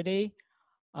community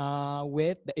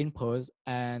with the inputs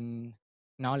and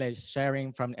knowledge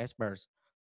sharing from experts.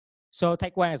 So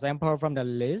take one example from the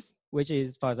list, which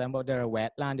is, for example, the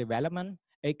wetland development.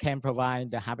 It can provide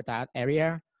the habitat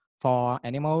area for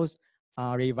animals,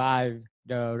 revive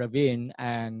the ravine,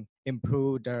 and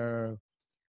improve the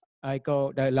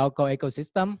local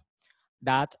ecosystem.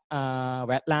 That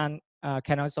wetland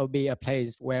can also be a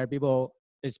place where people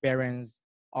experience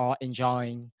or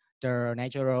enjoy the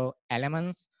natural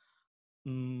elements.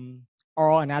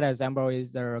 Or another example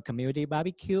is the community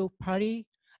barbecue party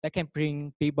that can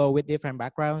bring people with different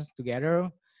backgrounds together,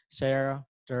 share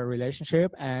the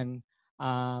relationship, and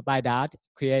by that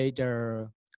create the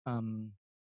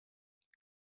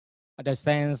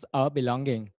sense of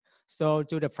belonging. So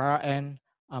to the far end,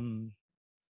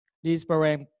 this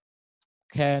program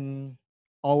can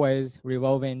always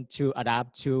revolving to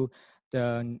adapt to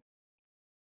the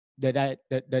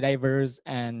diverse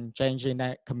and changing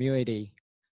that community.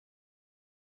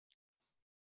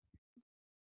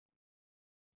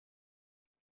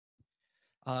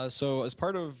 So as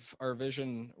part of our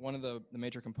vision, one of the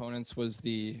major components was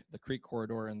the creek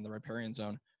corridor and the riparian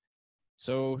zone.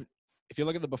 So if you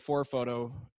look at the before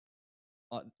photo,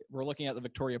 we're looking at the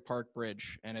Victoria Park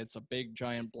Bridge, and it's a big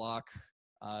giant block.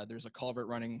 There's a culvert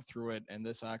running through it, and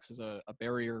this acts as a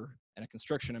barrier and a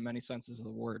constriction in many senses of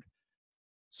the word.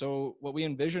 So what we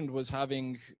envisioned was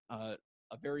having a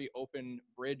very open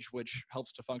bridge, which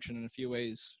helps to function in a few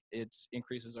ways. It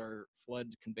increases our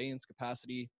flood conveyance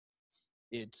capacity.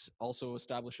 It also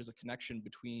establishes a connection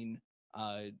between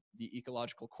the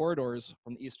ecological corridors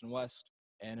from the east and west,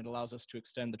 and it allows us to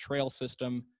extend the trail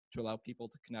system to allow people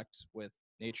to connect with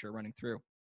nature running through.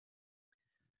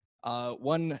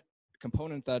 One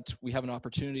component that we have an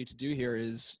opportunity to do here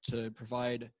is to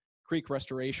provide creek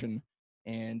restoration,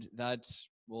 and that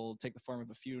will take the form of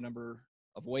a few number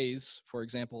of ways. For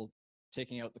example,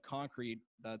 taking out the concrete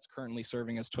that's currently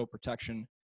serving as tow protection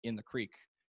in the creek,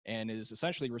 and is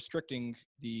essentially restricting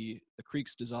the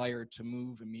creek's desire to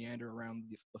move and meander around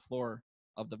the floor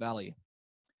of the valley.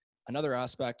 Another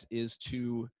aspect is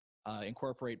to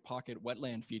incorporate pocket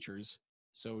wetland features,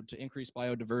 so to increase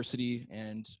biodiversity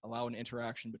and allow an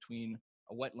interaction between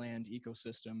a wetland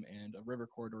ecosystem and a river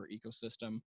corridor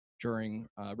ecosystem during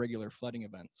regular flooding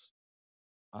events.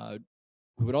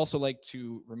 We would also like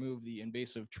to remove the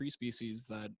invasive tree species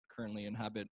that currently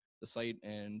inhabit the site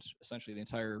and essentially the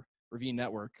entire ravine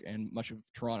network and much of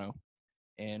Toronto,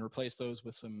 and replace those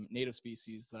with some native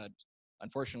species that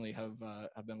unfortunately have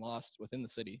been lost within the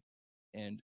city,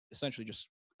 and essentially just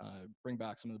bring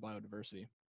back some of the biodiversity.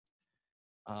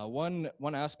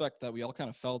 One aspect that we all kind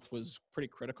of felt was pretty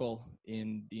critical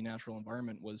in the natural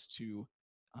environment was to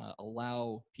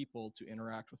allow people to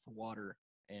interact with the water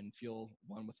and feel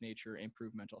one with nature,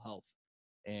 improve mental health.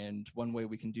 And one way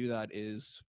we can do that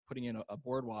is putting in a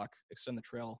boardwalk, extend the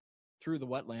trail through the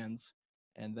wetlands,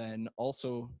 and then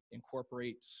also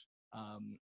incorporate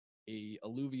a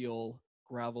alluvial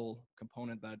gravel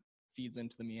component that feeds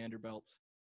into the meander belt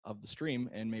of the stream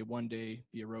and may one day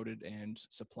be eroded and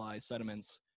supply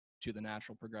sediments to the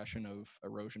natural progression of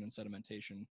erosion and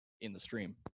sedimentation in the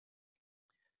stream.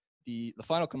 The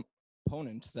final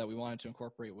component that we wanted to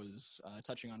incorporate was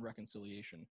touching on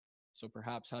reconciliation. So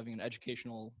perhaps having an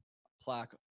educational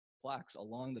plaques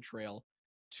along the trail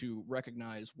to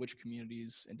recognize which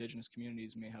communities, indigenous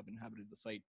communities, may have inhabited the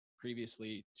site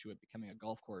previously to it becoming a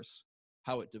golf course,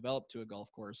 how it developed to a golf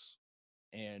course,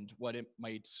 and what it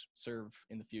might serve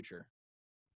in the future.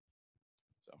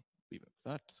 So leave it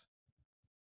with that.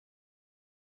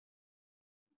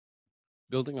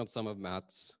 Building on some of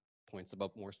Matt's points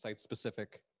about more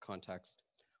site-specific context,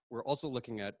 we're also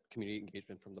looking at community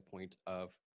engagement from the point of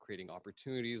creating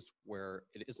opportunities where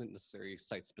it isn't necessarily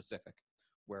site-specific,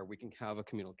 where we can have a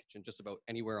communal kitchen just about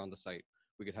anywhere on the site.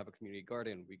 We could have a community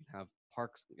garden, we can have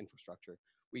parks infrastructure,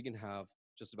 we can have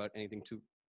just about anything to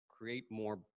create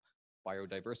more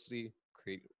biodiversity,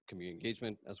 create community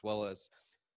engagement, as well as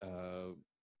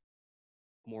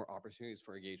more opportunities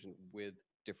for engagement with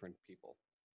different people.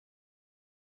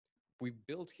 We've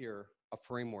built here a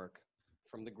framework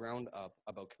from the ground up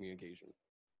about communication.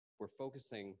 We're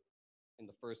focusing in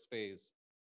the first phase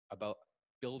about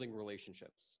building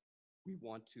relationships. We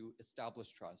want to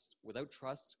establish trust. Without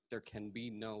trust, there can be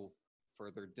no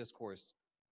further discourse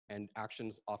and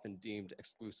actions often deemed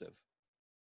exclusive.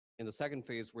 In the second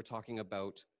phase, we're talking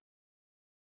about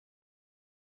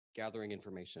gathering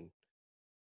information,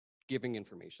 giving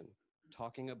information,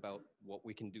 talking about what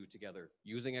we can do together,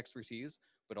 using expertise,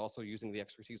 but also using the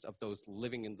expertise of those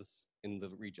living in the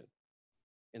region.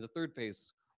 In the third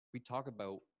phase, we talk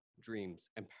about dreams,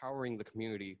 empowering the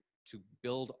community to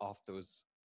build off those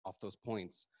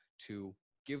points, to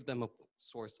give them a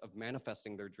source of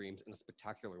manifesting their dreams in a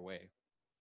spectacular way.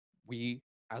 We,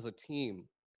 as a team,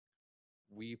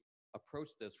 we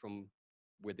approach this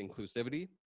with inclusivity,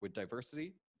 with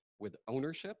diversity, with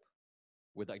ownership,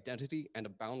 with identity, and a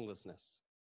boundlessness,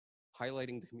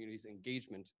 highlighting the community's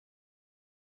engagement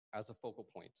as a focal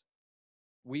point.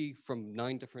 We,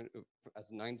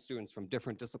 as 9 students from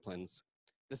different disciplines,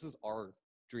 this is our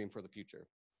dream for the future.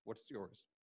 What's yours?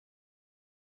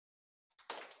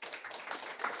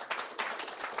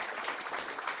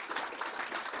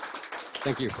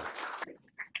 Thank you.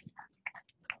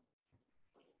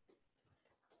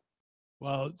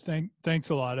 Well, thanks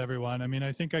a lot, everyone. I mean,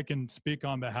 I think I can speak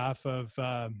on behalf of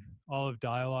all of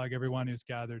Dialogue, everyone who's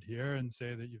gathered here, and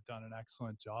say that you've done an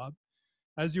excellent job.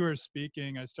 As you were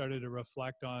speaking, I started to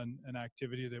reflect on an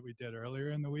activity that we did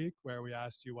earlier in the week where we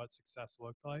asked you what success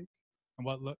looked like and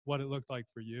what it looked like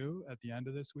for you at the end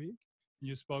of this week.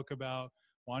 You spoke about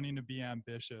wanting to be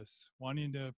ambitious,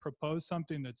 wanting to propose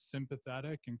something that's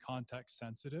sympathetic and context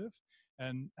sensitive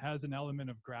and has an element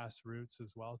of grassroots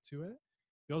as well to it.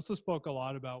 You also spoke a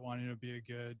lot about wanting to be a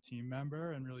good team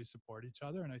member and really support each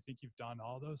other, and I think you've done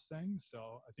all those things,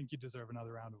 so I think you deserve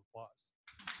another round of applause.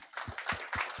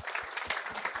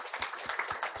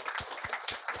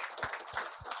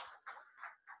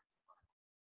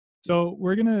 So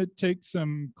we're gonna take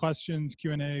some questions,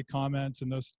 Q&A, comments,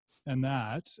 and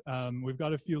that. We've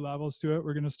got a few levels to it.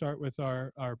 We're gonna start with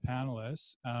our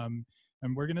panelists, and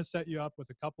we're gonna set you up with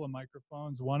a couple of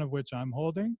microphones, one of which I'm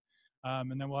holding.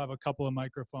 And then we'll have a couple of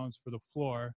microphones for the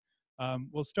floor.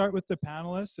 We'll start with the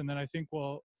panelists, and then I think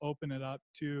we'll open it up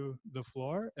to the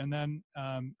floor. And then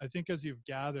I think as you've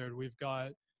gathered, we've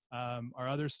got our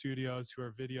other studios who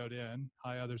are videoed in.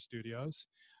 Hi, other studios.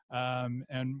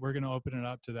 And we're going to open it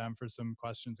up to them for some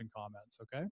questions and comments,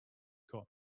 okay? Cool.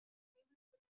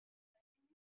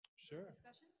 Sure.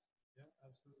 Yeah,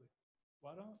 absolutely.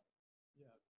 Why don't you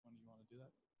want to do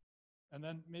that? And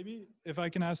then maybe if I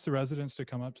can ask the residents to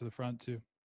come up to the front too.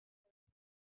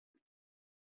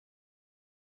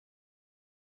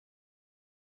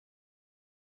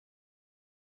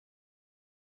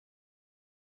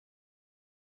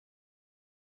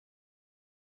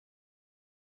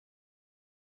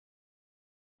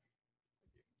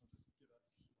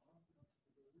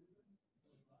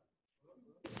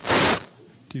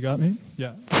 Do you got me?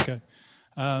 Yeah, okay.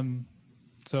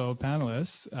 So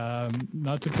panelists,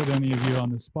 not to put any of you on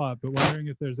the spot, but wondering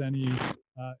if there's any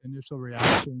initial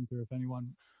reactions or if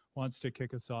anyone wants to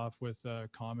kick us off with a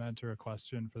comment or a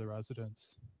question for the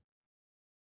residents.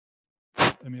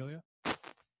 Amelia?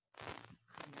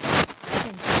 I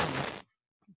think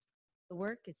the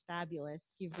work is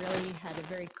fabulous. You've really had a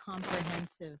very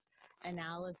comprehensive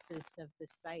analysis of the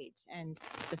site and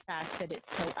the fact that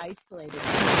it's so isolated.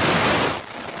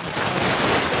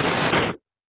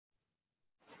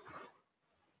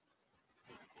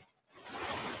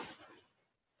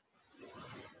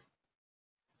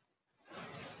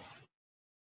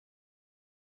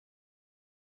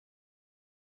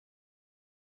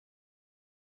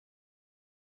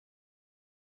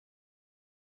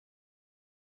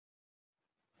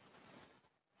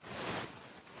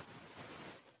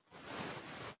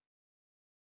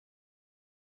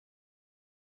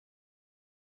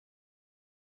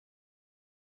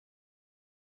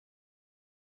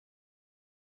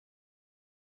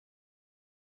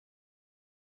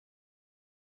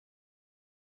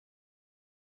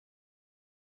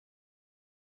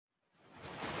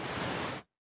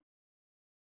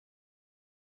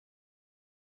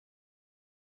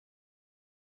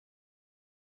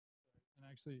 And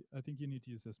actually, I think you need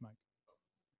to use this mic.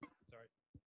 Sorry.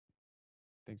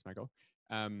 Thanks, Michael.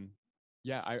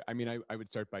 Yeah, I mean, I would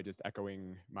start by just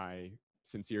echoing my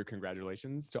sincere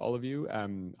congratulations to all of you.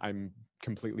 I'm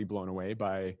completely blown away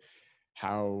by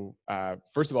how,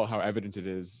 first of all, how evident it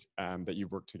is that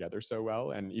you've worked together so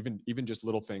well, and even just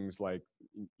little things like,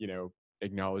 you know,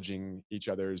 acknowledging each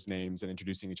other's names and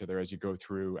introducing each other as you go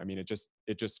through. I mean, it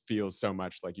just feels so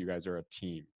much like you guys are a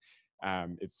team.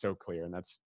 It's so clear, and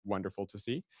that's wonderful to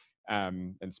see,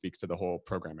 and speaks to the whole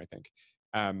program, I think.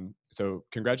 So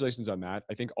congratulations on that.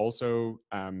 I think also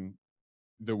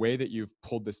the way that you've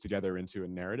pulled this together into a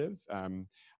narrative,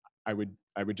 I would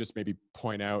just maybe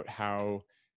point out how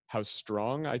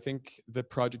strong I think the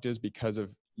project is because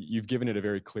of you've given it a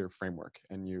very clear framework,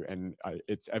 and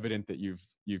it's evident that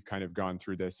you've kind of gone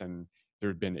through this, and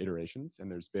there have been iterations,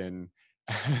 and there's been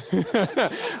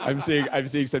I'm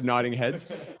seeing some nodding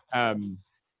heads.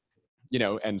 You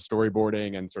know, and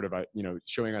storyboarding and sort of, you know,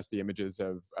 showing us the images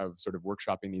of sort of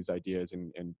workshopping these ideas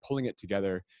and pulling it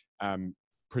together,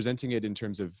 presenting it in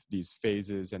terms of these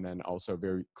phases, and then also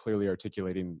very clearly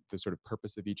articulating the sort of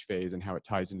purpose of each phase and how it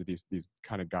ties into these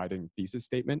kind of guiding thesis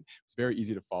statement. It's very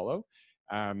easy to follow.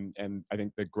 And I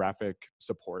think the graphic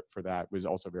support for that was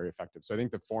also very effective. So I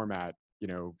think the format, you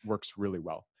know, works really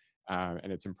well.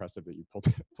 And it's impressive that you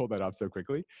pulled that off so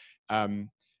quickly.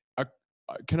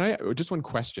 Can I, just one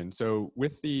question. So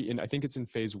with I think it's in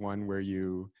phase 1 where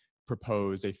you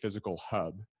propose a physical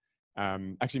hub.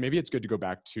 Actually, maybe it's good to go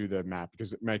back to the map,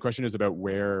 because my question is about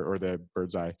where, or the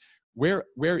bird's eye, where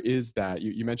is that?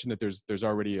 You mentioned that there's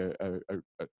already a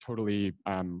totally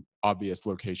obvious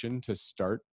location to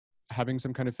start having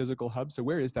some kind of physical hub. So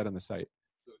where is that on the site?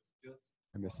 So it's just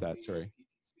I missed that, sorry.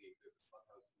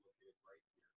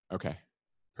 Okay,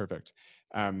 perfect.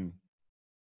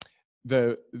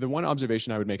 The one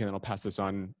observation I would make, and then I'll pass this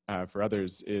on for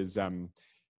others, is I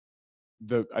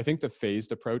think the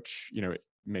phased approach, you know, it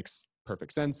makes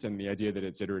perfect sense, and the idea that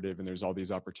it's iterative and there's all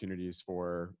these opportunities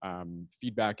for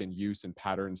feedback and use and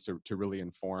patterns to really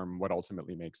inform what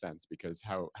ultimately makes sense, because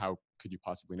how could you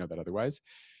possibly know that otherwise?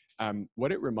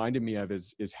 What it reminded me of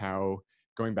is how,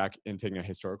 going back and taking a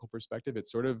historical perspective,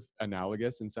 it's sort of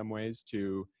analogous in some ways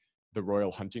to the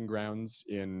royal hunting grounds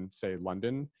in, say,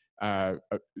 London,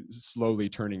 slowly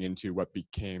turning into what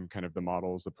became kind of the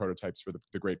models, the prototypes for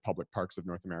the great public parks of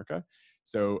North America.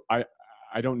 So I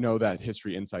don't know that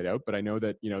history inside out, but I know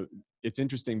that, you know, it's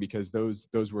interesting because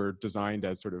those were designed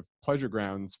as sort of pleasure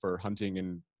grounds for hunting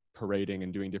and parading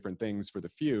and doing different things for the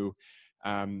few.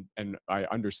 And I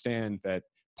understand that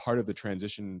part of the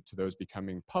transition to those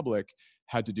becoming public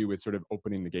had to do with sort of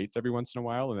opening the gates every once in a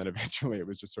while. And then eventually it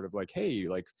was just sort of like, hey,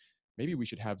 like, maybe we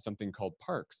should have something called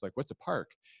parks. Like, what's a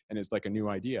park? And it's like a new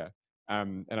idea.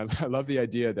 And I love the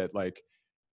idea that, like,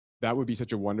 that would be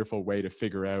such a wonderful way to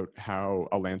figure out how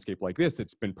a landscape like this,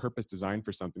 that's been purpose designed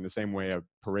for something, the same way a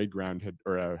parade ground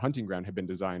or a hunting ground had been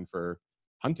designed for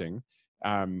hunting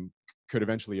could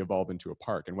eventually evolve into a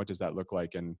park, and what does that look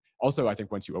like? And also, I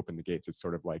think once you open the gates, it's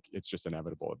sort of like, it's just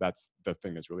inevitable. That's the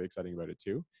thing that's really exciting about it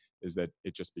too, is that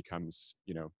it just becomes,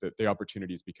 you know, the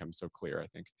opportunities become so clear, I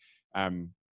think.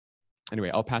 Anyway,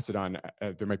 I'll pass it on.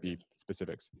 There might be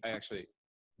specifics. I actually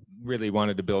really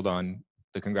wanted to build on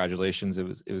the congratulations. It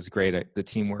was great. The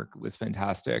teamwork was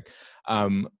fantastic.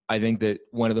 I think that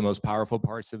one of the most powerful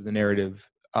parts of the narrative,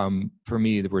 for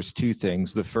me, there was two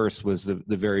things. The first was the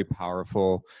very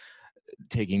powerful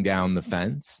taking down the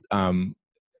fence.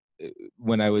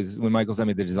 When Michael sent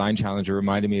me the design challenge, it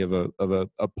reminded me of a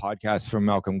podcast from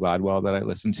Malcolm Gladwell that I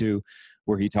listened to,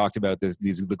 where he talked about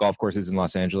the golf courses in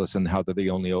Los Angeles and how they're the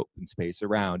only open space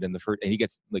around. And he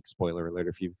gets, like, spoiler alert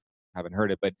if you haven't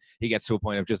heard it, but he gets to a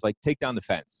point of just like, take down the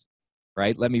fence,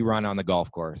 right? Let me run on the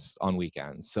golf course on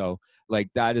weekends. So like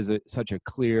that is such a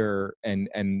clear, and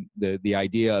the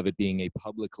idea of it being a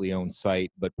publicly owned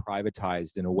site but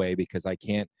privatized in a way, because I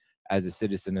can't, as a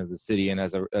citizen of the city and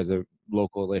as a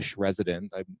local-ish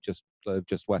resident, I live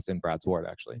just west in Brad's Ward,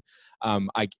 actually.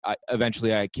 I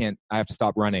eventually I have to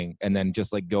stop running and then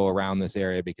just like go around this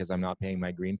area because I'm not paying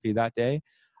my green fee that day,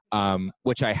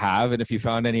 which I have. And if you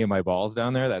found any of my balls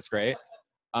down there, that's great.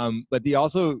 But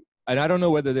and I don't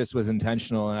know whether this was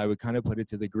intentional, and I would kind of put it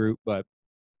to the group, but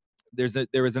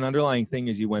there was an underlying thing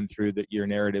as you went through your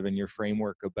narrative and your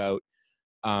framework about,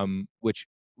 which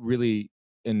really,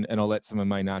 and I'll let some of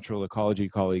my natural ecology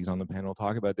colleagues on the panel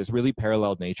talk about this, really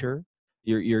paralleled nature.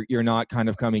 You're not kind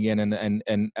of coming in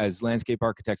and as landscape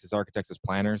architects, as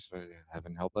planners,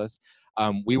 heaven help us,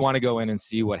 we want to go in and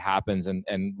see what happens,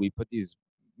 and we put these,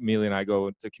 Amelia and I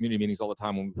go to community meetings all the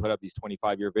time when we put up these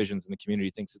 25-year visions and the community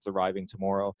thinks it's arriving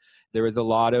tomorrow. There is a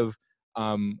lot of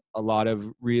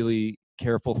really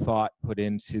careful thought put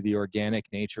into the organic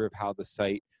nature of how the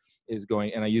site is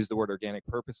going, and I use the word organic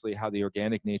purposely, how the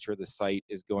organic nature of the site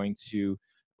is going to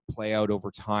play out over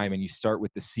time. And you start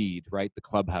with the seed, right? The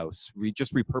clubhouse,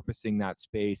 just repurposing that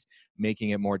space, making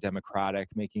it more democratic,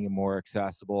 making it more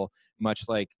accessible, much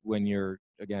like when you're,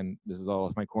 again, this is all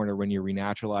off my corner, when you're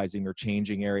renaturalizing or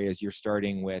changing areas, you're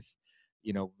starting with,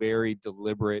 you know, very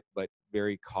deliberate but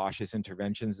very cautious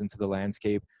interventions into the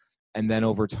landscape. And then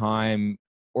over time,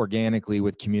 organically,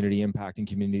 with community impact and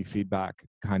community feedback,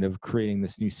 kind of creating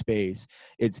this new space.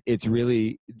 It's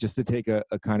really, just to take a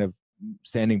kind of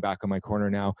standing back on my corner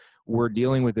now, we're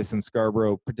dealing with this in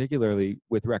Scarborough, particularly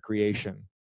with recreation,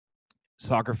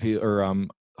 soccer field or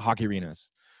hockey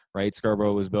arenas, right?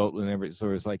 Scarborough was built whenever, so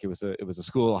it was like it was a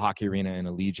school, a hockey arena, and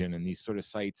a Legion, and these sort of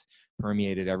sites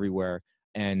permeated everywhere.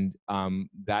 And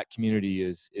that community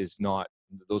is not,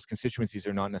 those constituencies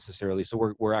are not necessarily,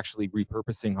 so we're actually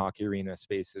repurposing hockey arena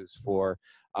spaces for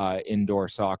indoor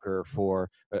soccer, for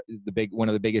one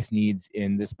of the biggest needs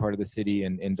in this part of the city,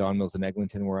 in Don Mills and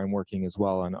Eglinton, where I'm working as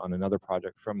well on another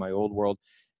project from my old world,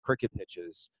 cricket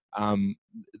pitches.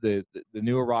 The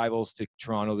new arrivals to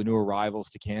Toronto, the new arrivals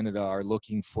to Canada are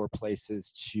looking for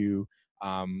places to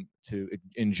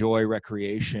enjoy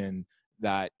recreation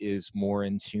that is more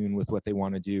in tune with what they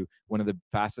want to do. One of the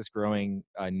fastest growing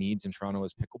needs in Toronto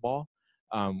is pickleball,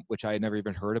 which I had never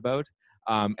even heard about.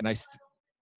 And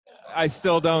I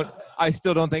still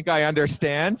don't think I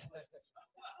understand.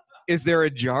 Is there a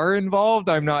jar involved?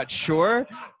 I'm not sure.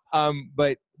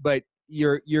 But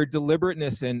your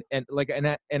deliberateness and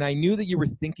I knew that you were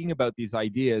thinking about these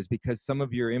ideas because some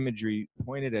of your imagery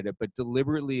pointed at it, but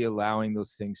deliberately allowing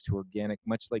those things to organic,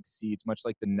 much like seeds, much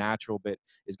like the natural bit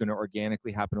is going to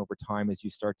organically happen over time as you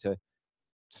start to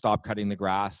stop cutting the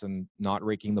grass and not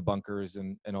raking the bunkers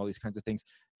and all these kinds of things.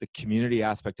 The community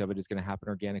aspect of it is going to happen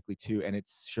organically too. And it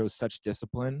shows such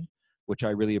discipline, which I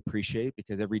really appreciate,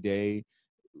 because every day,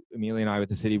 Amelia and I with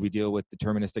the city, we deal with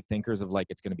deterministic thinkers of like,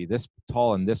 it's going to be this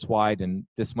tall and this wide and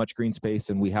this much green space.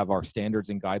 And we have our standards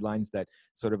and guidelines that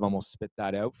sort of almost spit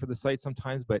that out for the site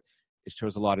sometimes, but it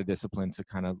shows a lot of discipline to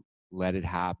kind of let it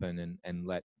happen and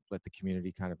let the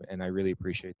community kind of, and I really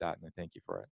appreciate that. And I thank you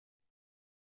for it.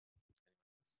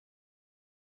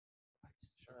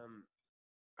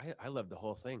 I love the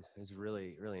whole thing. It was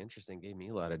really, really interesting. Gave me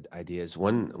a lot of ideas.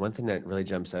 One thing that really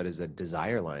jumps out is the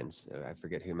desire lines. I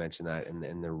forget who mentioned that.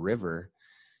 And the river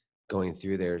going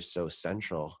through there is so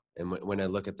central. And when I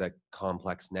look at the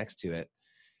complex next to it,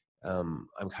 I'm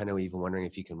kind of even wondering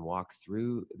if you can walk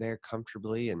through there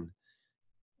comfortably. And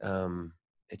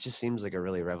it just seems like a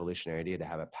really revolutionary idea to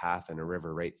have a path and a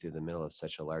river right through the middle of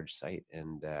such a large site.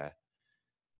 And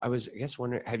I guess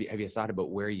wondering, have you thought about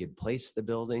where you'd place the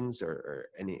buildings, or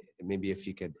any, maybe if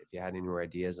you had any more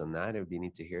ideas on that, it would be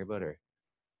neat to hear about. Or,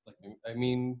 I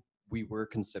mean, we were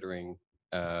considering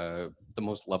the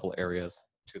most level areas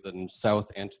to the south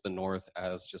and to the north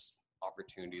as just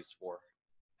opportunities for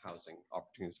housing,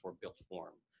 opportunities for built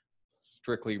form,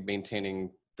 strictly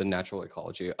maintaining the natural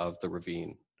ecology of the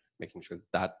ravine, making sure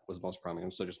that was most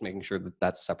prominent. So just making sure that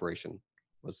that separation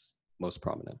was most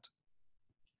prominent.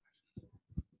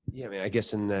 Yeah, I mean, I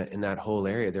guess in that whole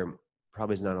area, there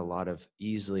probably is not a lot of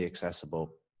easily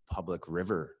accessible public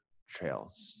river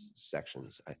trail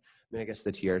sections. I mean, I guess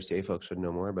the TRCA folks would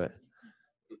know more, but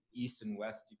East and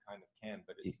west you kind of can,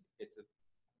 but it's a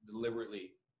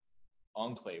deliberately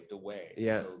enclaved away.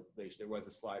 Yeah. So there was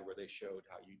a slide where they showed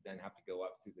how you then have to go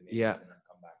up through the neighborhood Yeah. and then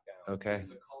come back down. Okay.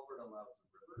 The culvert allows the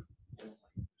river, there's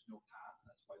no path,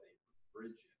 that's why they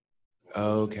bridge it.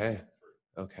 Okay.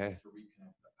 Okay. To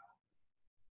reconnect the path.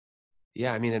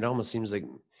 Yeah, I mean, it almost seems like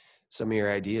some of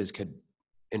your ideas could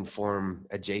inform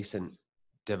adjacent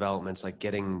developments, like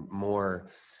getting more,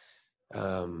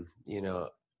 you know,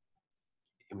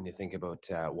 when you think about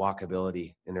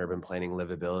walkability in urban planning,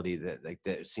 livability,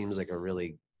 that seems like a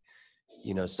really,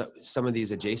 you know, some of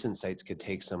these adjacent sites could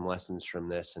take some lessons from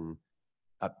this and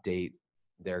update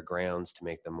their grounds to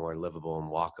make them more livable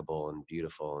and walkable and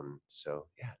beautiful. And so,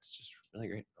 yeah, it's just really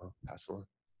great. I'll pass it along.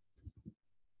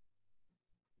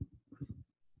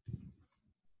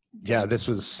 Yeah, this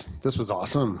was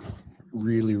awesome.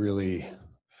 Really, really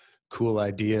cool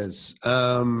ideas.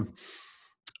 One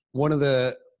of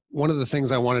the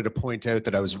things I wanted to point out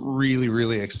that I was really,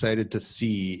 really excited to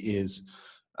see is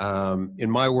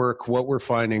in my work, what we're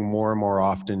finding more and more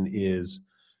often is,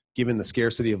 given the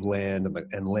scarcity of land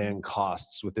and land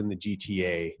costs within the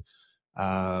GTA,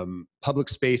 public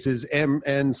spaces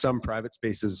and some private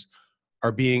spaces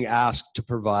are being asked to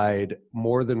provide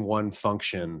more than one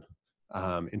function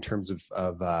in terms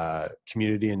of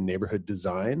community and neighborhood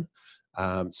design.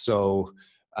 So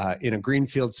in a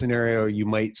greenfield scenario, you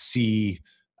might see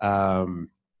a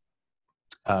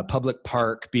public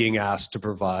park being asked to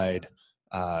provide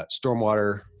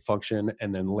stormwater function,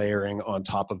 and then layering on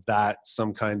top of that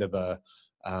some kind of a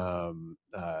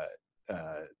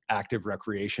active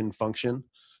recreation function.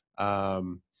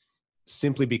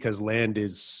 Simply because land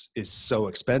is so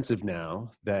expensive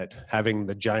now that having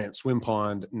the giant swim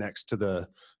pond next to the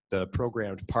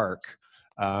programmed park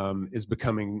is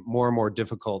becoming more and more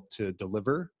difficult to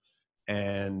deliver.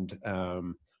 And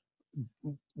how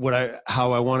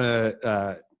I want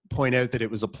to point out that it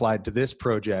was applied to this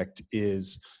project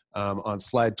is on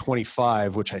slide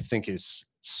 25, which I think is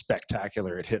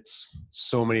spectacular. It hits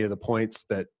so many of the points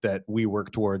that we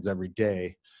work towards every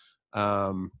day.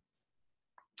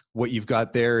 What you've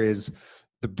got there is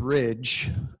the bridge,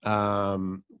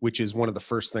 which is one of the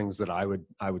first things that I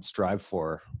would strive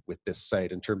for with this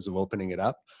site in terms of opening it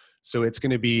up. So it's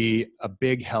going to be a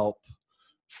big help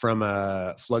from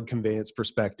a flood conveyance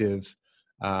perspective.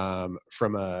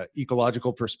 From a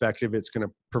ecological perspective, it's going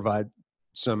to provide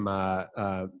some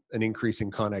an increase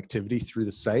in connectivity through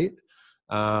the site.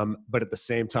 But at the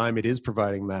same time, it is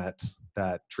providing that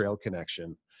trail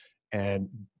connection. And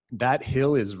that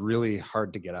hill is really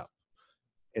hard to get up.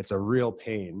 It's a real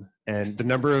pain. And the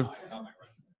number of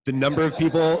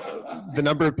people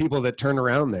that turn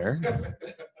around there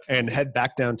and head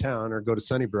back downtown or go to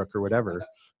Sunnybrook or whatever,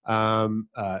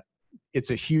 it's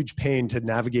a huge pain to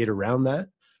navigate around that.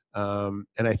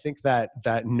 And I think that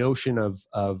notion of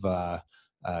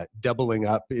doubling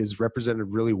up is represented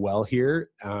really well here.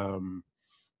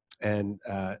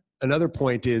 Another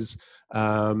point is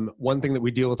one thing that we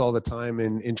deal with all the time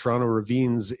in Toronto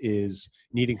ravines is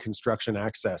needing construction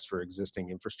access for existing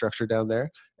infrastructure down there,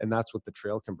 and that's what the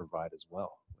trail can provide as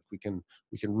well. We can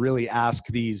really ask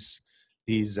these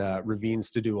ravines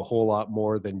to do a whole lot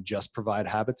more than just provide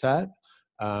habitat.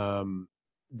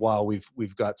 While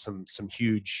we've got some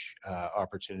huge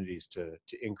opportunities to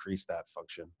increase that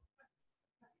function.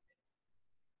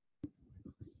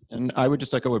 And I would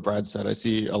just echo what Brad said. I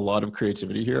see a lot of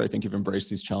creativity here. I think you've embraced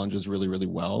these challenges really, really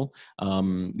well.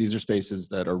 These are spaces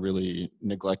that are really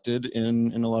neglected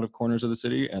in a lot of corners of the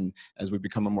city. And as we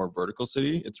become a more vertical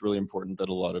city, it's really important that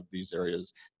a lot of these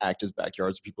areas act as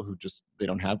backyards for people who they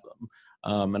don't have them.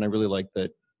 And I really like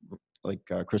that, like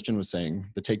Christian was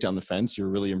saying, the take down the fence, you're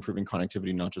really improving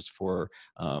connectivity, not just for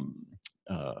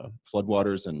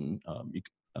floodwaters and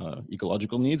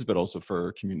ecological needs, but also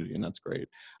for community, and that's great.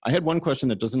 I had one question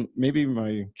that maybe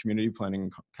my community planning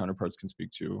counterparts can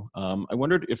speak to. I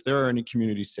wondered if there are any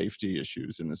community safety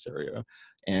issues in this area,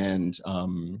 and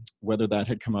whether that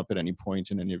had come up at any point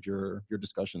in any of your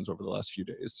discussions over the last few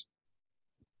days.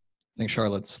 I think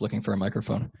Charlotte's looking for a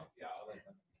microphone.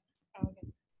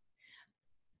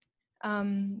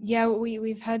 Yeah,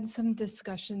 we've had some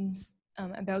discussions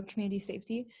about community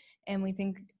safety, and we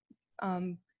think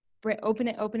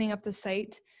opening up the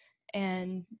site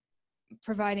and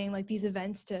providing like these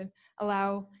events to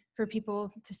allow for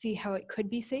people to see how it could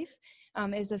be safe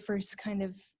is the first kind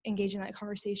of engage in that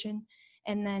conversation.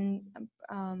 And then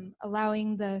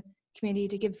allowing the community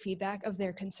to give feedback of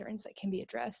their concerns that can be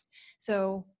addressed.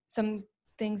 So some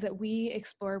things that we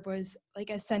explored was like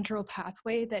a central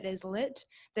pathway that is lit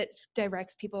that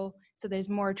directs people, so there's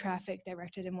more traffic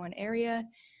directed in one area,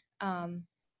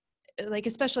 like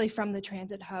especially from the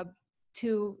transit hub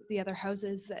to the other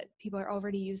houses that people are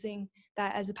already using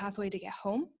that as a pathway to get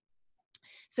home.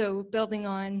 So building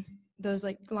on those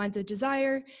like lines of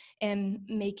desire and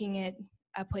making it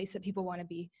a place that people want to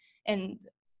be. And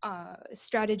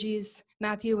strategies,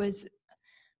 Matthew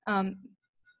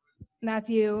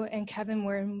and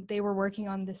Kevin they were working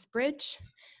on this bridge.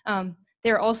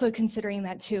 They're also considering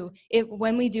that too.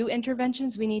 When we do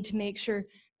interventions, we need to make sure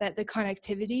that the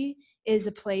connectivity is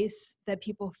a place that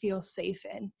people feel safe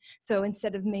in. So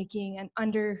instead of making an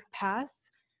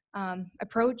underpass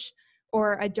approach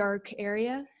or a dark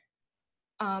area,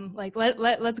 like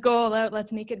let's go all out,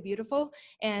 let's make it beautiful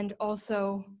and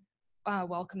also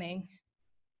welcoming.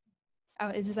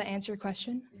 Does that answer your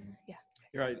question? Yeah.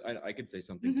 Here, I could say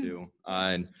something too.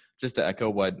 And just to echo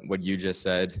what you just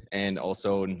said, and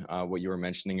also what you were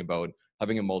mentioning about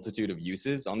having a multitude of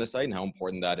uses on the site and how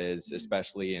important that is,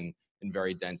 especially in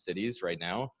very dense cities right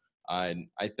now.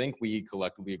 I think we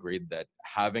collectively agreed that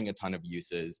having a ton of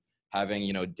uses, having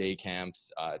day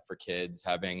camps for kids,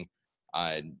 having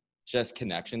just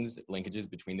connections, linkages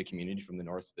between the community from the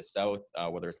north to the south,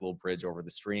 whether it's a little bridge over the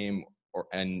stream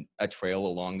and a trail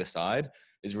along the side,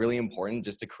 is really important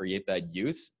just to create that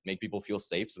use, make people feel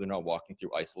safe so they're not walking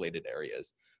through isolated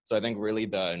areas. So I think really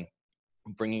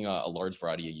bringing a large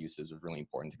variety of uses was really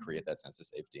important to create that sense of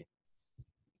safety.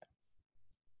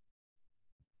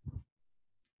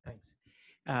 Thanks.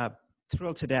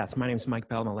 Thrilled to death. My name is Mike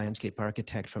Bellma, landscape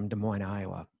architect from Des Moines,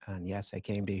 Iowa. And yes, I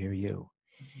came to hear you.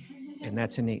 And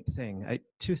that's a neat thing.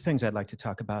 Two things I'd like to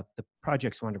talk about. The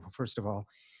project's wonderful. First of all,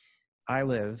 I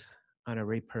live on a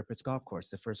repurposed golf course,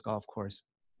 the first golf course,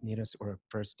 or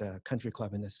first country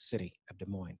club in the city of Des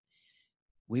Moines.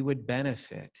 We would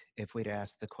benefit if we'd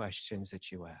asked the questions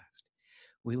that you asked.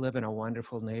 We live in a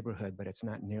wonderful neighborhood, but it's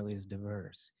not nearly as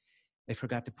diverse. They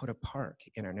forgot to put a park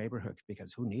in our neighborhood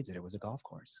because who needs it? It was a golf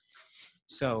course.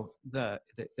 So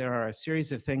there are a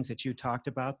series of things that you talked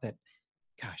about that,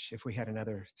 gosh, if we had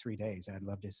another 3 days, I'd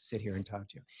love to sit here and talk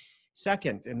to you.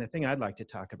 Second, and the thing I'd like to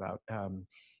talk about,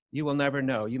 you will never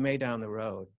know, you may down the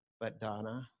road, but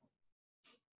Donna,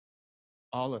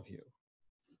 all of you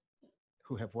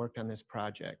who have worked on this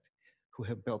project, who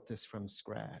have built this from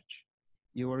scratch,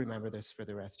 you will remember this for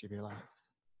the rest of your life.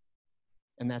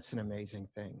 And that's an amazing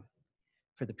thing.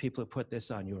 For the people who put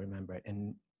this on, you'll remember it.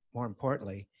 And more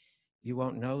importantly, you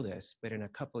won't know this, but in a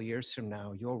couple of years from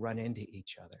now, you'll run into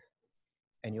each other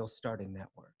and you'll start a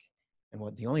network.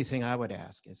 And the only thing I would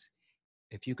ask is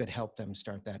if you could help them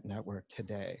start that network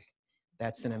today.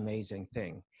 That's an amazing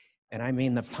thing. And I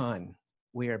mean the pun.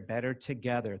 We are better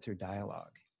together through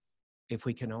dialogue if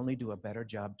we can only do a better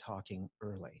job talking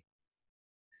early.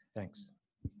 Thanks.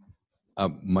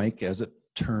 Mike, as it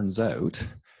turns out,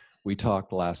 we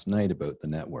talked last night about the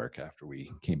network after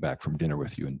we came back from dinner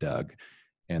with you and Doug.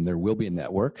 And there will be a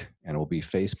network, and it will be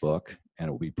Facebook, and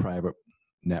it will be private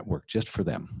network just for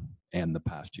them and the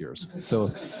past years.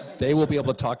 So they will be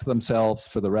able to talk to themselves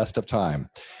for the rest of time.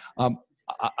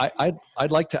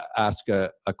 I'd like to ask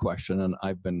a question, and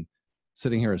I've been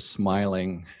sitting here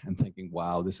smiling and thinking,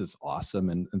 wow, this is awesome.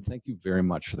 And thank you very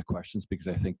much for the questions, because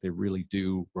I think they really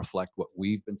do reflect what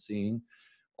we've been seeing,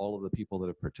 all of the people that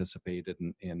have participated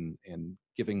in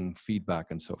giving feedback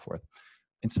and so forth.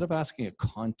 Instead of asking a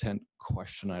content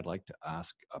question, I'd like to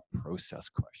ask a process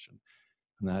question.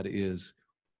 And that is,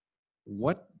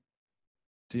 what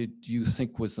did you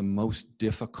think was the most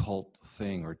difficult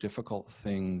thing or difficult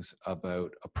things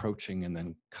about approaching and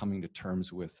then coming to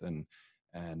terms with and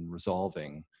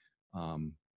resolving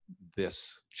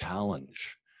this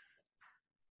challenge?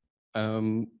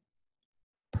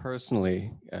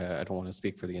 Personally, I don't want to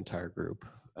speak for the entire group,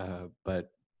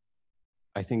 but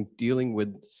I think dealing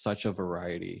with such a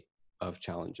variety of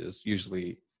challenges,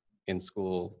 usually in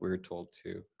school, we're told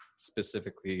to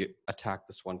specifically attack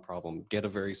this one problem, get a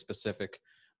very specific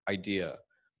idea.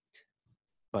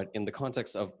 But in the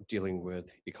context of dealing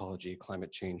with ecology,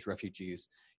 climate change, refugees,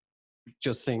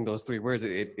 just saying those three words,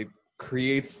 it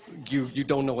creates, you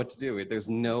don't know what to do. There's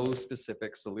no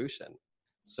specific solution.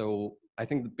 So I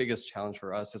think the biggest challenge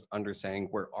for us is understanding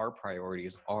where our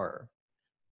priorities are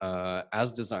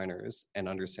as designers, and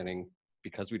understanding,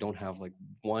 because we don't have like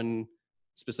one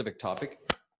specific topic,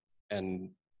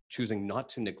 and choosing not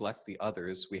to neglect the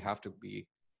others, we have to be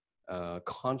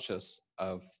conscious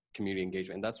of community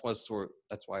engagement. And that's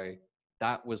why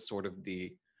that was sort of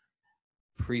the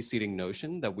preceding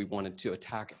notion that we wanted to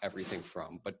attack everything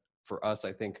from. But for us,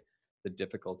 I think the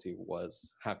difficulty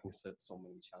was having set so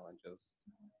many challenges.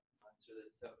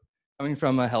 Coming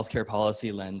from a healthcare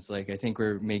policy lens, like I think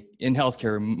in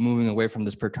healthcare, we're moving away from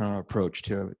this paternal approach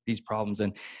to these problems.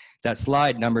 And that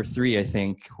slide number 3, I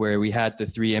think, where we had the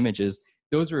 3 images,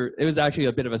 it was actually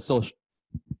a bit of a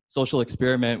social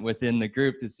experiment within the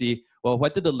group to see, well,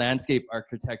 what did the landscape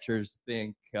architectures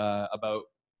think about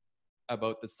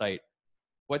the site?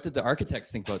 What did the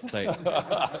architects think about the site?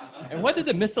 And what did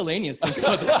the miscellaneous think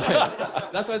about the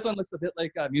site? That's why this one looks a bit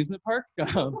like an amusement park.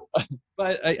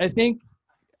 But I think,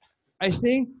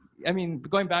 I mean,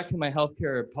 going back to my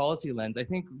healthcare policy lens, I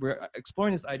think we're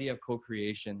exploring this idea of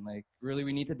co-creation. Like, really,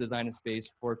 we need to design a space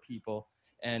for people.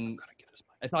 And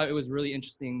I thought it was really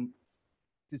interesting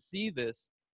to see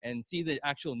this and see the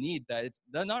actual need that it's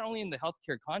not only in the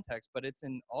healthcare context, but it's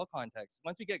in all contexts.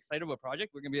 Once we get excited about a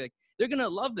project, we're gonna be like, they're gonna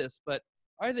love this, but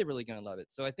are they really gonna love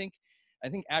it? So I think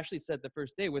Ashley said the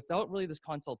first day, without really this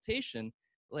consultation,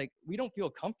 like, we don't feel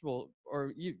comfortable,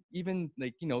 or even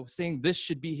like, saying this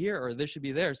should be here or this should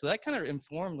be there. So that kind of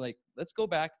informed, like, let's go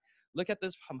back, look at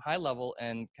this from high level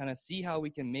and kind of see how we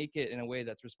can make it in a way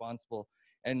that's responsible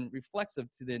and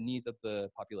reflexive to the needs of the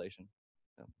population.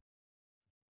 So.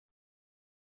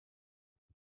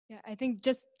 Yeah, I think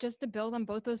just to build on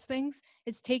both those things,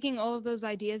 it's taking all of those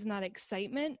ideas and that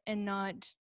excitement and not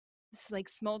like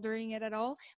smoldering it at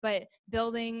all, but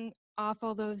building off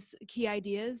all those key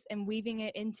ideas and weaving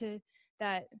it into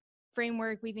that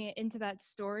framework, weaving it into that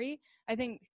story. I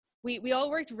think we all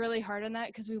worked really hard on that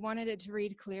because we wanted it to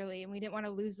read clearly and we didn't want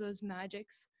to lose those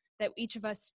magics that each of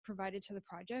us provided to the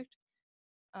project.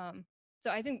 So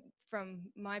I think from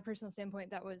my personal standpoint,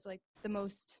 that was like the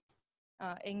most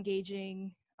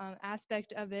engaging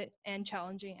aspect of it and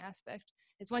challenging aspect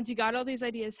is once you got all these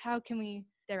ideas, how can we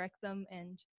direct them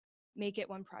and make it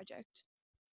one project?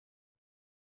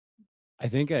 I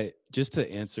think just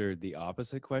to answer the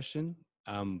opposite question,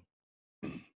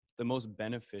 the most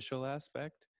beneficial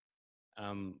aspect,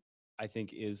 I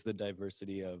think, is the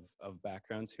diversity of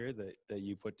backgrounds here that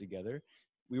you put together.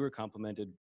 We were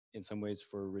complimented in some ways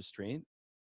for restraint,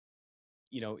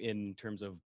 in terms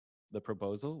of the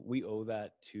proposal. We owe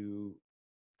that to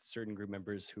certain group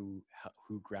members who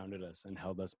grounded us and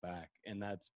held us back, and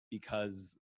that's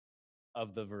because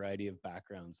of the variety of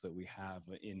backgrounds that we have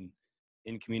in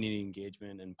community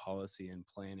engagement and policy and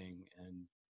planning, and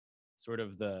sort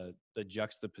of the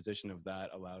juxtaposition of that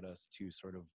allowed us to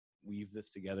sort of weave this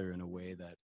together in a way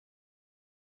that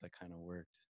kind of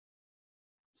worked.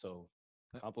 So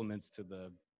compliments to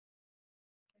the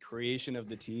creation of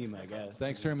the team, I guess.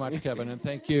 Thanks very much, Kevin, and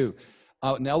thank you.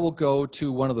 Now we'll go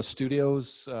to one of the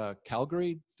studios,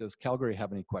 Calgary. Does Calgary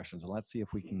have any questions? And let's see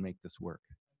if we can make this work.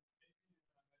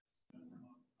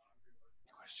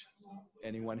 Questions?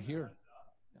 Anyone here?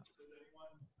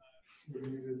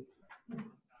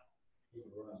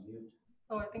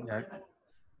 Oh, I think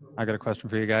I got a question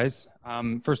for you guys.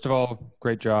 First of all,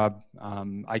 great job.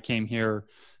 I came here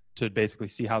to basically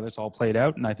see how this all played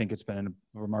out, and I think it's been a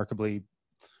remarkably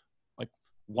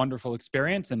wonderful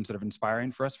experience and sort of inspiring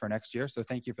for us for next year. So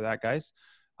thank you for that, guys.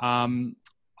 I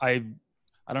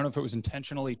don't know if it was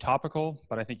intentionally topical,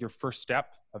 but I think your first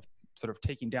step of sort of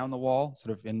taking down the wall,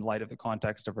 sort of in light of the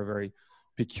context of our very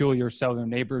peculiar southern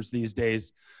neighbors these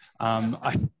days,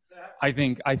 I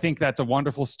think that's a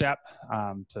wonderful step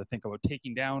to think about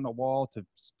taking down a wall to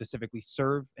specifically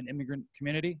serve an immigrant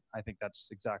community. I think that's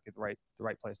exactly the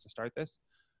right place to start this.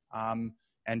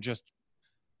 And just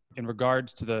in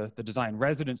regards to the design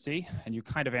residency, and you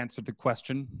kind of answered the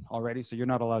question already, so you're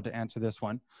not allowed to answer this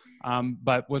one.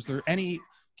 But was there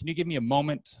can you give me a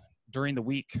moment during the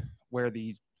week where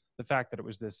the fact that it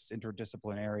was this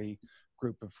interdisciplinary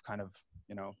group of kind of,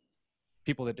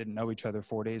 people that didn't know each other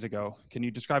 4 days ago, can you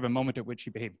describe a moment at which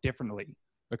you behaved differently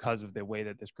because of the way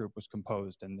that this group was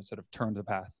composed and sort of turned the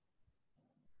path?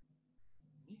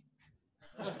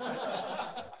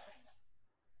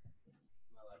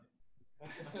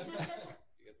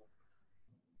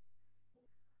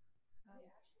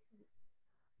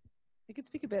 I could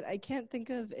speak a bit. I can't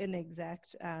think of an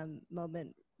exact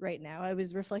moment right now. I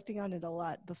was reflecting on it a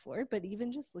lot before, but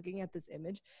even just looking at this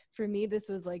image, for me, this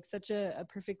was like such a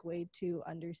perfect way to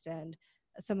understand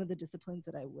some of the disciplines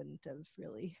that I wouldn't have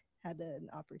really had an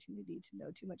opportunity to know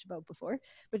too much about before.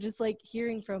 But just like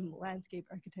hearing from landscape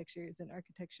architectures and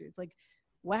architectures, like,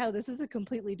 wow, this is a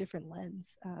completely different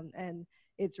lens. And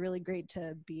it's really great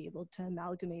to be able to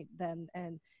amalgamate them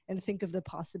and think of the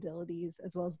possibilities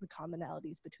as well as the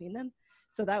commonalities between them.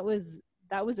 So that was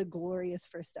that was a glorious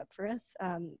first step for us,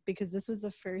 because this was the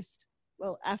first,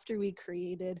 well, after we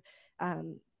created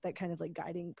that kind of like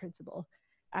guiding principle,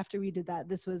 after we did that,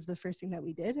 this was the first thing that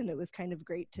we did. And it was kind of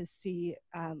great to see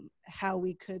how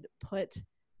we could put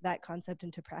that concept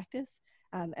into practice.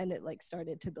 And it like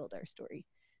started to build our story.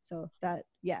 So that,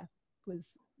 yeah,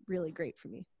 was really great for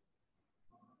me.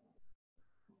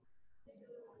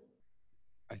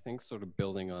 I think sort of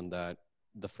building on that,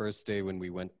 the first day when we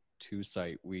went to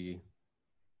site, we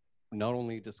not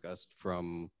only discussed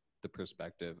from the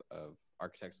perspective of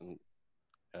architects and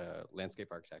landscape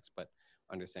architects, but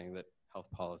understanding that health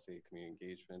policy, community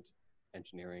engagement,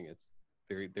 engineering,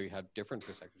 they have different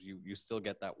perspectives. You still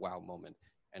get that wow moment,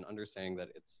 and understanding that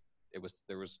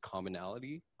there was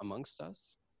commonality amongst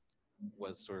us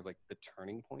was sort of like the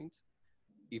turning point.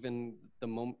 Even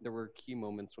there were key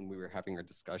moments when we were having our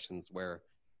discussions where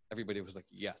everybody was like,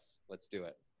 yes, let's do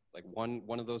it. Like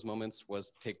one of those moments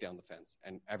was take down the fence,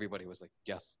 and everybody was like,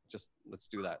 yes, just let's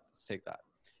do that. Let's take that.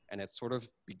 And it sort of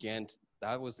began,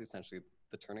 that was essentially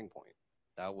the turning point.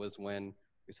 That was when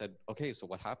we said, okay, so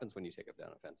what happens when you take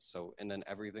down a fence? So, and then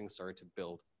everything started to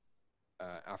build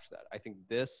after that. I think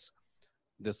this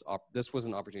was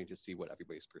an opportunity to see what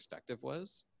everybody's perspective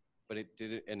was, but it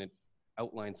did it, and it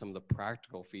outlined some of the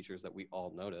practical features that we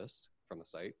all noticed from the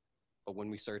site. But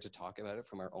when we started to talk about it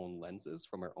from our own lenses,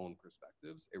 from our own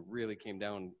perspectives, it really came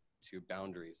down to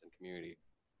boundaries and community.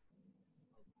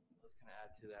 Let's kind of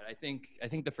add to that. I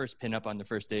think the first pinup on the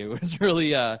first day was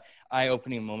really a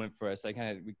eye-opening moment for us. We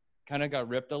kind of got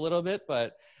ripped a little bit,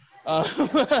 but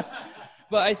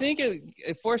but I think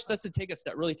it forced us to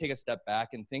really take a step back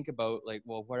and think about like,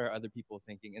 well, what are other people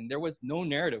thinking? And there was no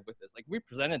narrative with this. Like we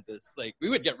presented this, like we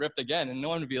would get ripped again, and no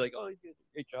one would be like, oh, you did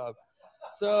a great job.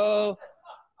 So.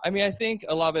 I mean, I think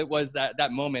a lot of it was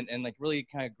that moment and like really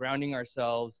kind of grounding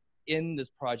ourselves in this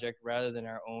project rather than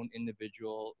our own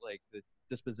individual, like the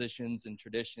dispositions and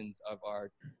traditions of our,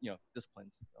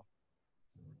 disciplines.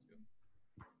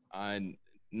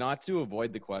 Not to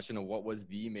avoid the question of what was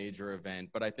the major event,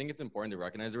 but I think it's important to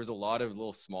recognize there was a lot of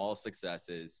little small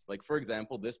successes. Like for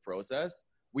example, this process,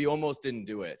 we almost didn't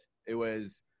do it. It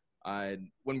was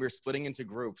when we were splitting into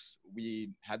groups,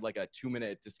 we had like a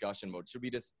 2-minute discussion mode. Should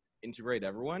we just integrate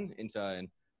everyone into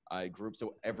a group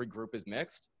so every group is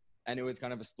mixed? And it was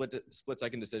kind of a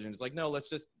split-second decision. It's like, no,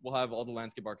 we'll have all the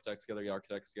landscape architects together, the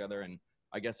architects together, and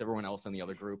I guess everyone else in the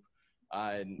other group.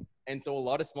 And so a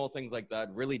lot of small things like that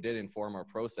really did inform our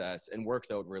process and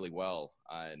worked out really well.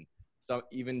 And so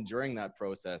even during that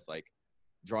process, like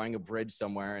drawing a bridge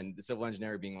somewhere and the civil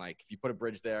engineer being like, if you put a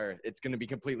bridge there, it's going to be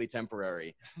completely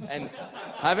temporary. And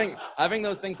having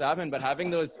those things happen, but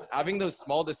having those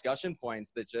small discussion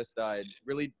points that just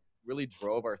really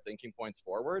drove our thinking points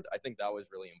forward, I think that was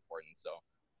really important. So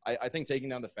I think taking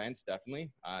down the fence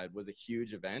definitely was a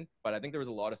huge event, but I think there was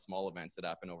a lot of small events that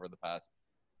happened over the past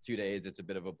 2 days. It's a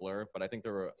bit of a blur, but I think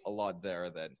there were a lot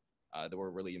there that were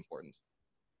really important.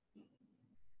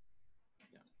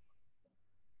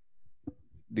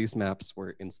 These maps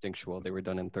were instinctual. They were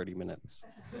done in 30 minutes.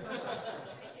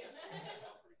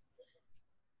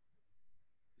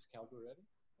 Is Calgary ready?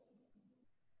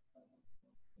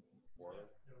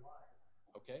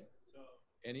 Okay.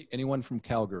 Anyone from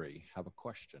Calgary have a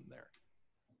question there?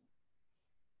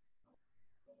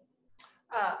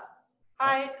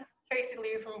 Hi, this is Tracy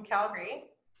Liu from Calgary.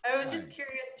 I was just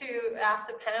curious to ask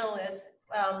the panelists,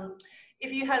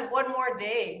 if you had one more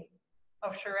day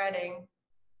of charretting,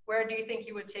 where do you think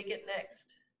you would take it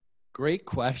next? Great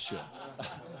question.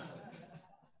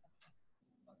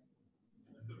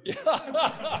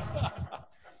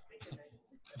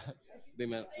 They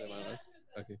meant us?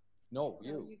 Okay. No,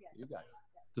 you guys.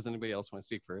 Does anybody else want to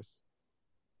speak first?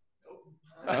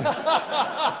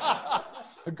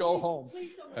 Go home.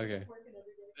 Okay.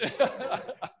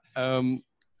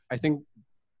 I think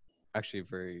actually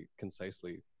very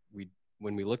concisely,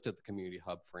 when we looked at the community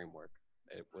hub framework,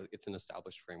 it's an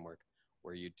established framework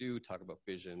where you do talk about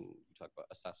vision, you talk about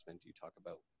assessment, you talk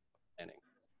about planning.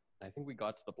 And I think we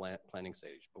got to the planning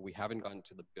stage, but we haven't gotten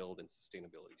to the build and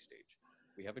sustainability stage.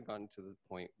 We haven't gotten to the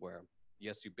point where,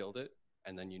 yes, you build it,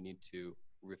 and then you need to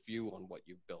review on what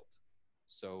you've built.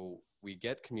 So we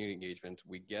get community engagement,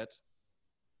 we get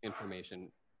information,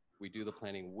 we do the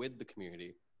planning with the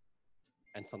community,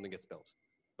 and something gets built.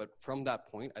 But from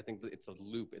that point, I think that it's a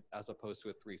loop. It's as opposed to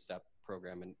a 3-step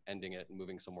program and ending it and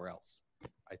moving somewhere else.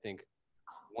 I think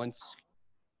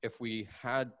if we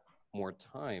had more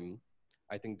time,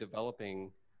 I think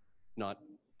developing not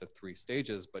the 3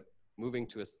 stages, but moving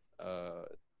to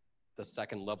the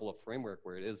second level of framework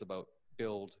where it is about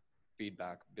build,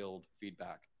 feedback,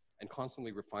 and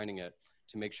constantly refining it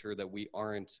to make sure that we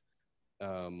aren't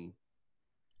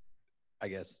I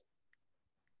guess,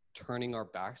 turning our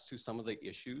backs to some of the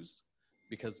issues,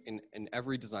 because in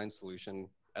every design solution,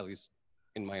 at least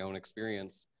in my own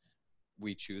experience,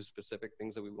 we choose specific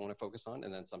things that we want to focus on,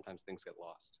 and then sometimes things get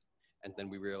lost. And then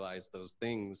we realize those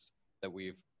things that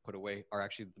we've put away are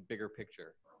actually the bigger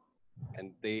picture,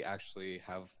 and they actually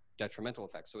have detrimental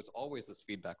effects. So it's always this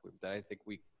feedback loop that I think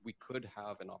we could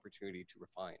have an opportunity to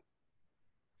refine.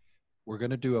 We're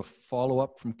going to do a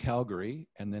follow-up from Calgary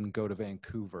and then go to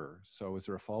Vancouver. So is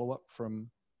there a follow-up from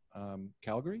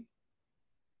Calgary?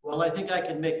 Well, I think I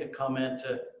can make a comment.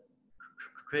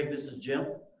 Craig, this is Jim.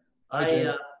 Hi,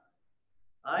 Jim.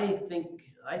 I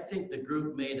think the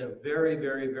group made a very,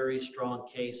 very, very strong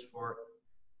case for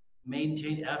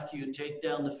maintain after you take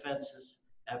down the fences,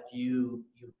 after you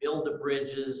build the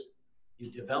bridges,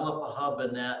 you develop a hub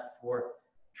in that, for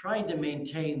trying to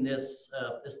maintain this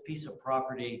this piece of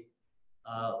property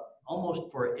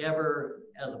almost forever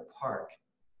as a park.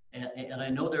 And I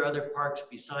know there are other parks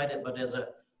beside it, but as a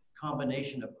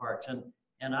combination of parks.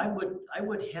 And I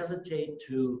would hesitate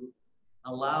to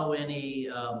allow any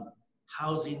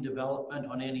housing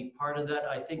development on any part of that.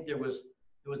 I think there was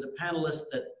a panelist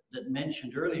that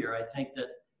mentioned earlier, I think that,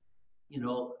 you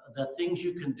know, the things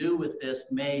you can do with this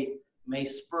may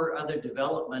spur other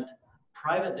development,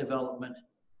 private development,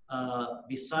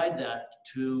 beside that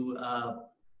to,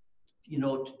 you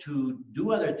know, to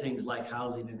do other things like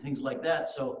housing and things like that.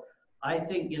 So I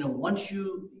think, you know, once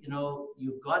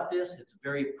you've got this, it's a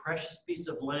very precious piece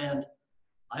of land.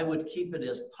 I would keep it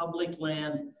as public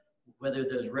land, whether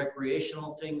there's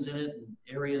recreational things in it and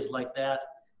areas like that.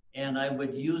 And I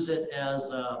would use it as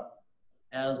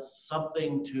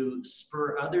something to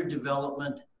spur other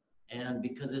development. And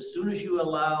because as soon as you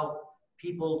allow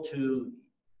people to,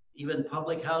 even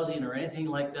public housing or anything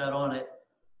like that on it,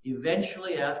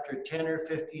 eventually after 10 or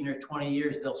 15 or 20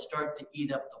 years, they'll start to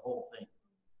eat up the whole thing.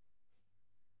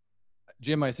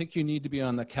 Jim, I think you need to be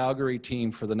on the Calgary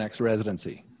team for the next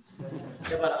residency.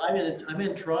 Yeah, but I'm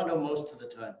in Toronto most of the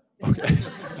time. Okay.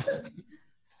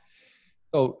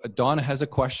 So Donna has a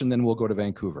question, then we'll go to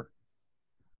Vancouver.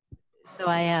 So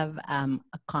I have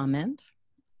a comment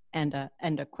and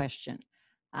a question.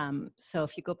 So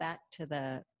if you go back to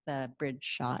the bridge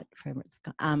shot,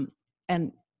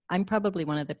 and I'm probably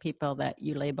one of the people that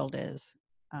you labeled as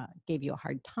gave you a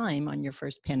hard time on your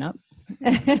first pinup.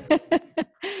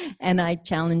 And I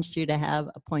challenged you to have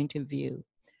a point of view.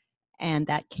 And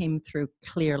that came through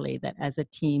clearly that as a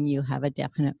team, you have a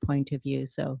definite point of view.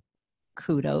 So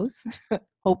kudos.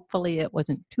 Hopefully it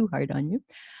wasn't too hard on you.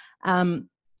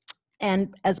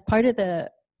 And as part of the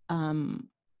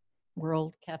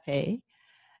World Cafe,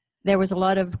 there was a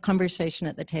lot of conversation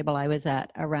at the table I was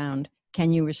at around,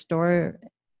 can you restore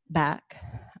back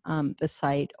the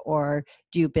site, or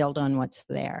do you build on what's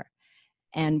there?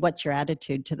 And what's your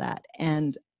attitude to that?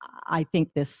 And I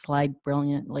think this slide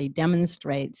brilliantly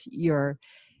demonstrates your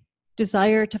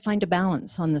desire to find a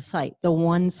balance on the site. The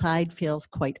one side feels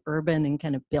quite urban and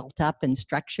kind of built up and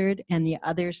structured, and the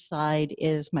other side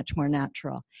is much more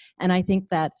natural. And I think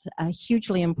that's a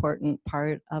hugely important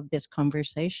part of this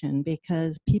conversation,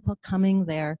 because people coming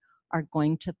there are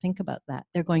going to think about that.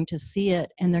 They're going to see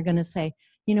it and they're going to say,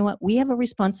 you know what, we have a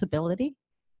responsibility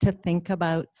to think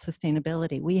about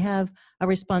sustainability. We have a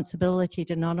responsibility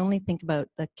to not only think about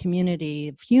the community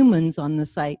of humans on the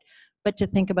site, but to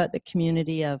think about the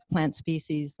community of plant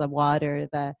species, the water,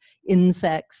 the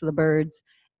insects, the birds.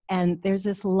 And there's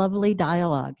this lovely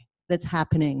dialogue that's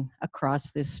happening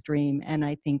across this stream, and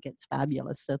I think it's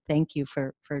fabulous. So thank you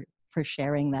for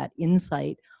sharing that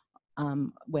insight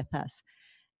with us.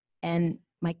 And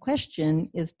my question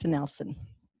is to Nelson.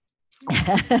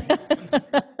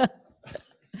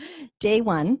 Day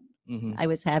one, I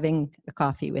was having a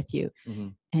coffee with you,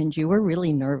 and you were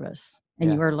really nervous,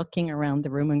 and you were looking around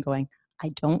the room and going, I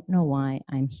don't know why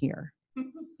I'm here.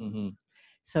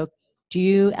 So do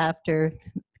you, after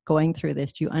going through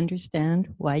this, do you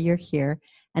understand why you're here,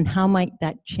 and how might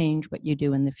that change what you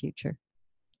do in the future?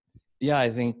 Yeah, I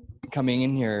think coming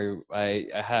in here, I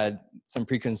had some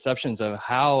preconceptions of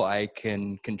how I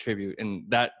can contribute, and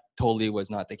that totally was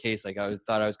not the case. Like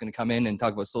thought I was going to come in and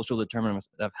talk about social determinants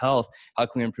of health. How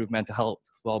can we improve mental health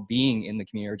well-being in the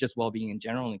community, or just well-being in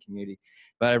general in the community?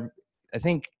 But I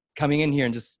think coming in here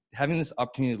and just having this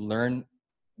opportunity to learn,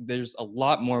 there's a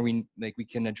lot more we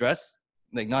can address,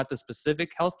 like not the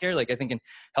specific healthcare. Like I think in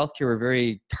healthcare, we're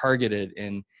very targeted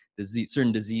in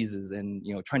certain diseases and,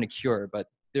 you know, trying to cure, but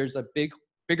there's a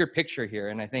bigger picture here.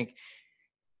 And I think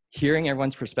hearing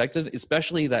everyone's perspective,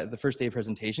 especially that the first day of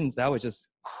presentations, that was just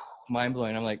mind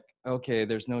blowing. I'm like, okay,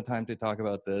 there's no time to talk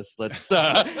about this. Let's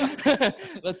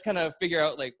let's kind of figure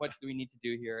out like what do we need to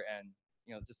do here, and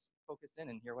just focus in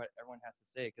and hear what everyone has to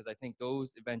say, because I think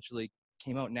those eventually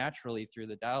came out naturally through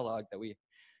the dialogue that we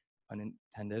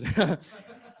unintended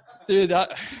through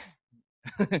that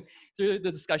through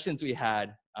the discussions we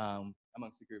had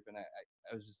amongst the group. And I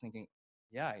was just thinking,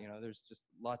 yeah, there's just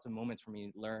lots of moments for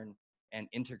me to learn and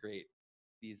integrate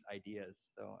these ideas.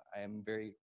 So I am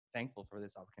very thankful for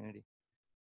this opportunity.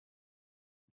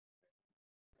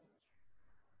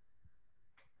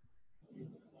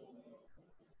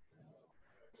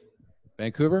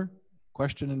 Vancouver?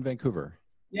 Question in Vancouver.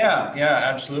 Yeah,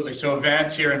 absolutely. So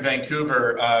Vance here in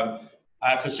Vancouver. I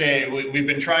have to say, we've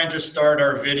been trying to start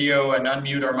our video and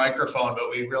unmute our microphone, but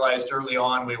we realized early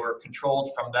on we were controlled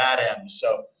from that end.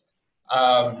 So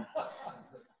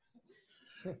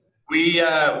we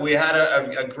had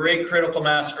a great critical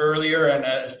mass earlier,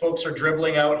 and folks are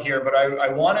dribbling out here, but I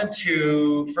wanted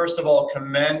to, first of all,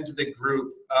 commend the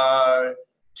group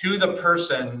to the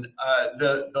person.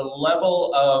 The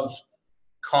level of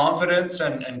confidence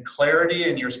and clarity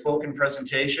in your spoken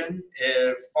presentation,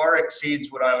 it far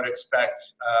exceeds what I would expect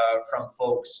from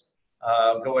folks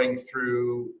going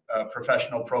through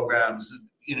professional programs.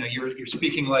 You're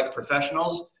speaking like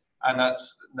professionals, and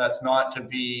that's not to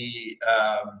be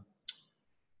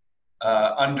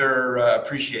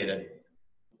underappreciated.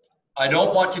 I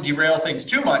don't want to derail things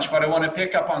too much, but I want to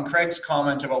pick up on Craig's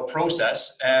comment about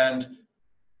process, and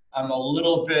I'm a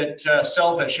little bit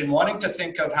selfish in wanting to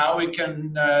think of how we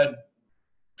can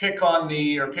pick up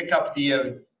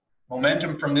the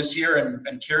momentum from this year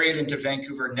and carry it into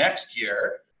Vancouver next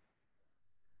year.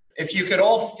 If you could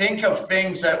all think of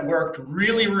things that worked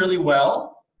really, really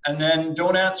well, and then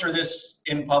don't answer this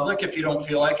in public if you don't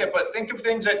feel like it, but think of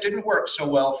things that didn't work so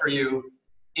well for you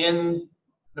in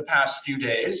the past few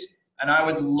days. And I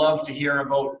would love to hear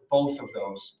about both of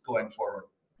those going forward.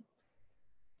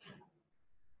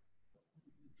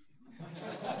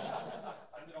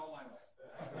 Send it all my way.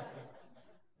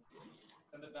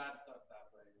 Send the bad stuff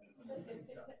that way.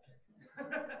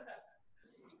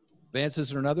 Vance, is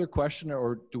there another question,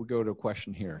 or do we go to a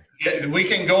question here? Yeah, we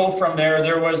can go from there.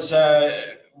 There was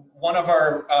one of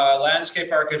our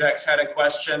landscape architects had a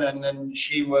question, and then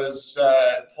she was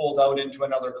pulled out into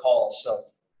another call. So,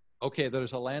 okay,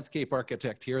 there's a landscape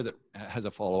architect here that has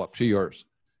a follow-up to yours.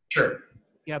 Sure.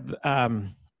 Yeah,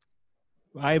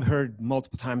 I've heard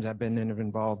multiple times. I've been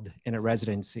involved in a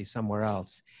residency somewhere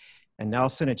else. And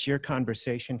Nelson, it's your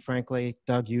conversation, frankly.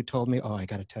 Doug, you told me, oh, I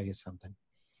got to tell you something.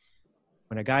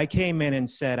 When a guy came in and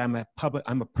said, I'm a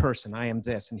person, I am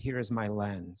this, and here is my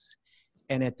lens.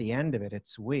 And at the end of it,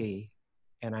 it's we,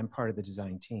 and I'm part of the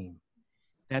design team.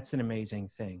 That's an amazing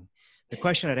thing. The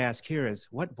question I'd ask here is,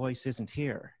 what voice isn't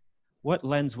here? What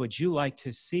lens would you like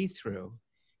to see through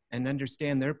and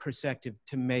understand their perspective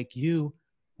to make you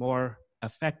more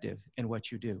effective in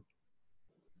what you do?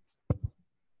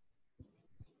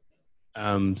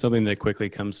 Something that quickly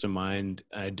comes to mind,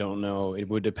 I don't know, it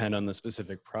would depend on the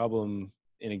specific problem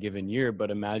in a given year, but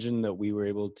imagine that we were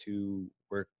able to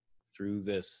work through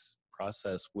this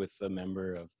process with a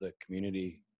member of the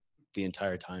community the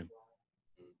entire time.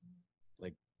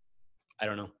 Like, I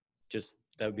don't know, just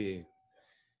that'd be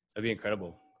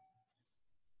incredible.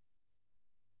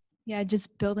 Yeah,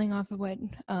 just building off of what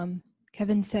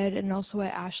Kevin said, and also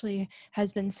what Ashley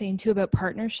has been saying too about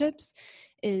partnerships,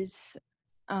 is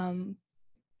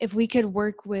if we could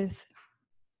work with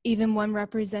even one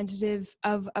representative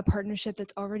of a partnership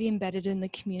that's already embedded in the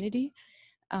community,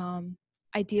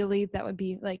 ideally that would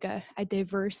be like a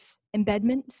diverse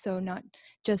embedment, so not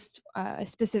just a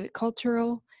specific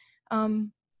cultural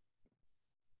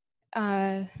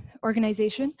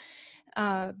organization,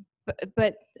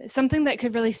 but something that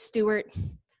could really steward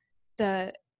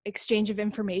the exchange of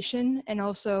information and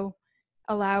also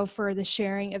allow for the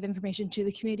sharing of information to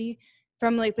the community,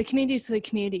 from like the community to the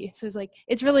community. So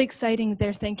it's really exciting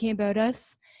they're thinking about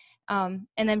us. And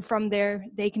then from there,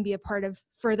 they can be a part of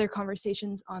further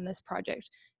conversations on this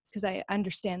project, because I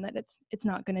understand that it's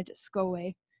not going to just go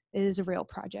away. It is a real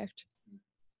project.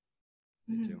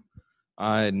 Me too.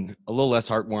 A little less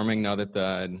heartwarming now that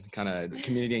the kind of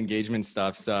community engagement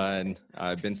stuff's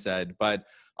been said, but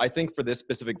I think for this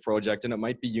specific project, and it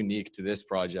might be unique to this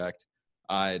project,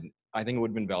 I think it would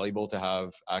have been valuable to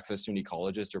have access to an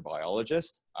ecologist or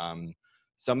biologist.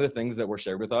 Some of the things that were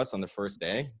shared with us on the first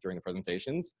day during the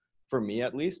presentations, for me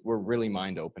at least, were really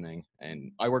mind-opening.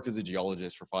 And I worked as a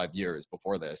geologist for 5 years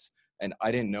before this, and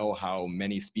I didn't know how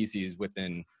many species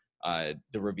within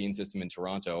the ravine system in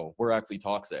Toronto were actually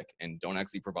toxic and don't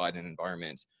actually provide an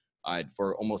environment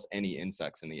for almost any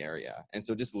insects in the area. And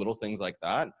so just little things like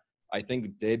that I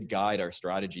think did guide our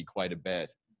strategy quite a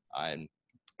bit. And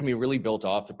we really built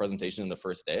off the presentation in the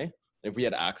first day. If we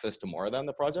had access to more of that in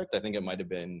the project, I think it might have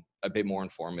been a bit more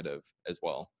informative as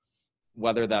well.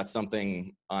 Whether that's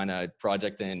something on a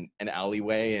project in an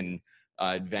alleyway in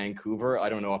Vancouver, I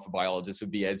don't know if a biologist would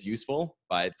be as useful,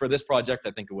 but for this project,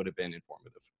 I think it would have been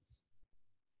informative.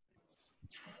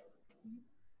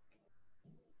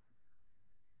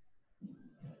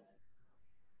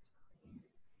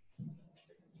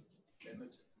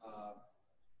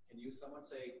 Can you someone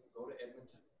say, go to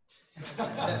Edmonton?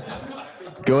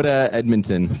 Go to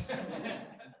Edmonton. You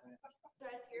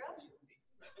guys hear us?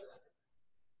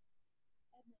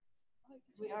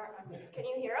 We are. Can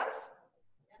you hear us?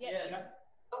 Yes.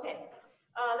 Okay.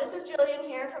 This is Jillian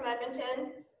here from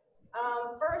Edmonton.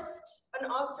 First, an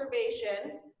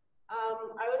observation.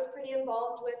 I was pretty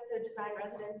involved with the design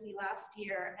residency last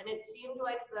year, and it seemed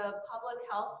like the public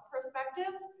health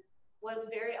perspective was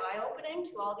very eye-opening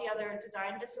to all the other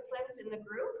design disciplines in the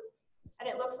group. And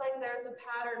it looks like there's a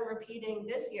pattern repeating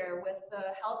this year with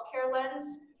the healthcare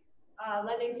lens,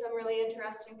 lending some really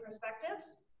interesting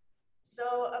perspectives. So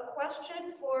a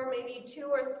question for maybe 2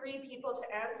 or 3 people to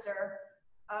answer.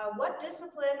 What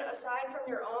discipline, aside from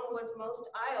your own, was most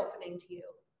eye-opening to you?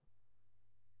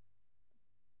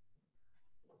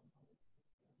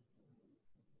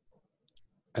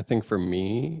 I think for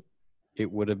me,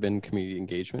 it would have been community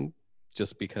engagement,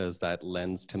 just because that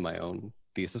lends to my own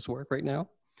thesis work right now.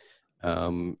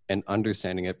 And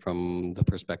understanding it from the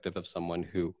perspective of someone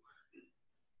who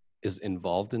is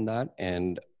involved in that,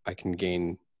 and I can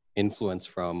gain influence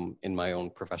from in my own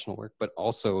professional work, but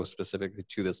also specifically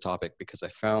to this topic, because I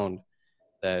found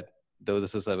that though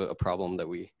this is a problem that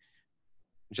we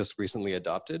just recently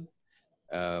adopted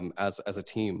as a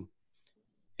team,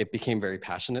 it became very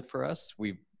passionate for us.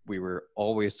 We were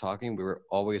always talking, we were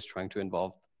always trying to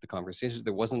involve the conversation.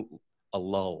 There wasn't a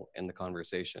lull in the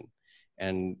conversation.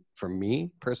 And for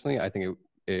me personally, I think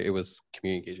it was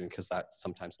community engagement, because that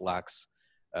sometimes lacks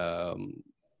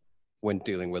when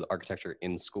dealing with architecture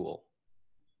in school.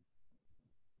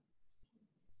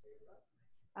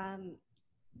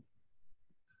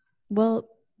 Well,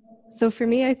 so for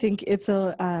me, I think it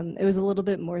was a little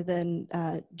bit more than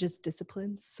just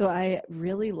disciplines. So I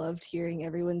really loved hearing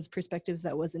everyone's perspectives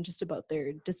that wasn't just about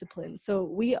their discipline. So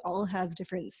we all have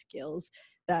different skills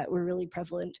that were really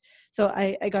prevalent. So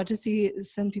I got to see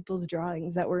some people's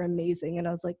drawings that were amazing. And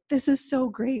I was like, this is so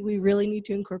great. We really need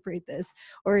to incorporate this.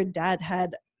 Or Dad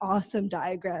had awesome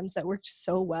diagrams that worked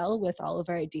so well with all of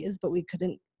our ideas, but we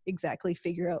couldn't exactly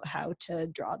figure out how to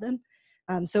draw them.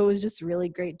 So it was just really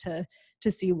great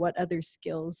to see what other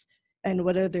skills and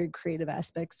what other creative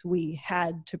aspects we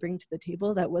had to bring to the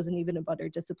table that wasn't even about our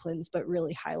disciplines, but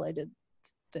really highlighted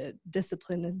the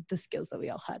discipline and the skills that we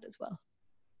all had as well.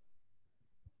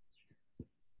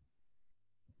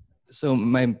 So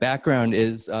my background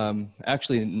is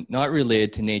actually not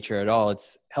related to nature at all.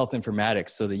 It's health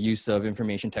informatics, so the use of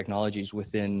information technologies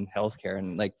within healthcare.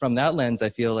 And like from that lens, I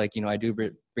feel like, I do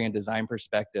bring a design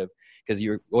perspective, because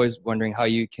you're always wondering how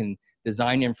you can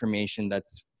design information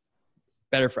that's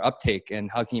better for uptake, and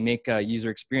how can you make a user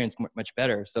experience much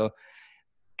better. So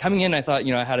coming in, I thought,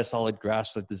 I had a solid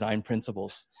grasp of design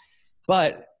principles.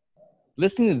 But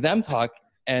listening to them talk,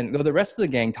 and the rest of the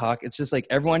gang talk, it's just like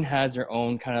everyone has their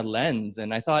own kind of lens.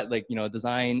 And I thought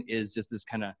design is just this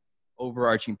kind of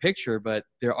overarching picture, but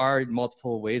there are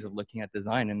multiple ways of looking at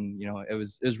design. And, it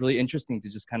was really interesting to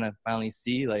just kind of finally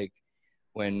see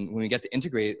when we get to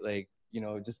integrate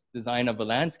just design of a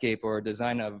landscape or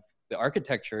design of the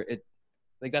architecture,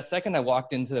 that second I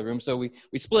walked into the room. So we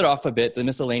split off a bit, the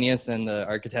miscellaneous and the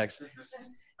architects.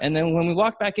 And then when we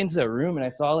walked back into the room and I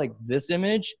saw this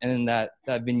image and that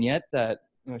vignette that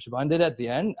Shaban did at the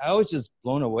end, I was just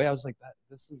blown away. I was like,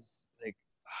 this is it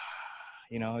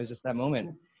was just that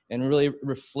moment, and really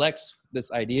reflects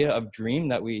this idea of dream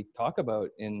that we talk about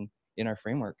in our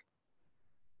framework.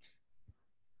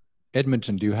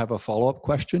 Edmonton, do you have a follow-up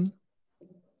question?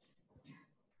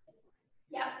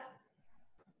 Yeah.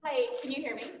 Hi, can you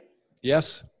hear me?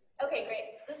 Yes. Okay, great.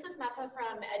 This is Mata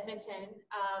from Edmonton.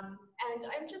 And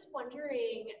I'm just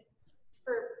wondering,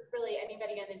 for really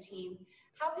anybody on the team,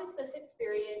 how has this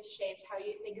experience shaped how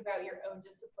you think about your own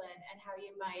discipline and how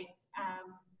you might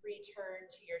return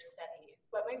to your studies?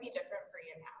 What might be different for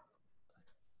you now?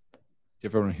 Did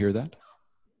everyone hear that?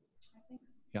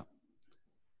 Yeah.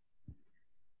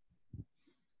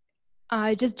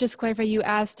 Just clarify, you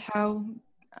asked how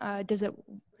does it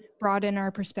broaden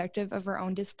our perspective of our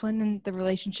own discipline and the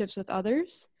relationships with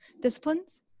others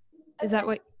disciplines? Is that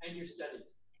what? And your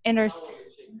studies.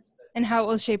 And how it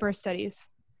will shape our studies.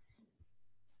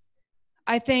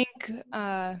 I think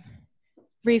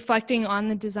reflecting on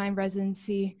the design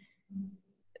residency,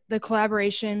 the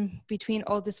collaboration between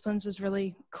all disciplines was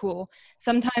really cool.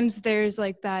 Sometimes there's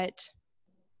like that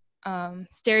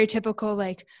stereotypical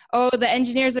like, oh, the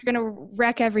engineers are gonna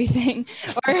wreck everything,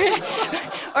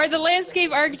 or the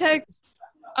landscape architects,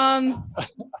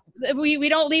 we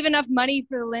don't leave enough money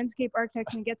for the landscape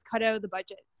architects and it gets cut out of the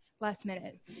budget last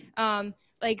minute.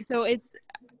 Like, so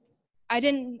I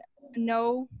didn't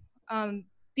know,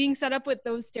 being set up with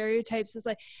those stereotypes is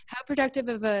like, how productive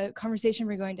of a conversation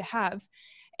we're going to have.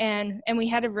 And we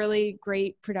had a really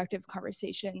great productive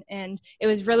conversation, and it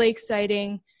was really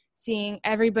exciting seeing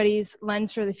everybody's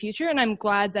lens for the future. And I'm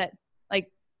glad that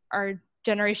like our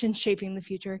generation's shaping the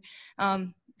future,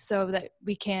 so that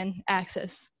we can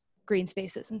access green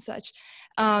spaces and such.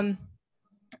 How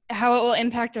it will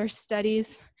impact our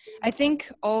studies, I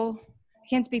think I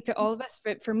can't speak to all of us,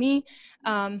 but for me,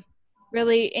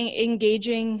 really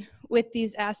engaging with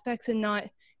these aspects and not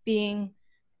being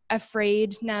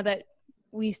afraid now that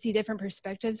we see different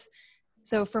perspectives.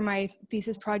 So for my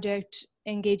thesis project,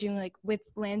 engaging like with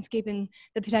landscape and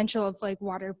the potential of like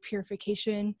water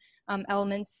purification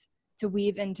elements to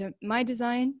weave into my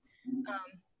design.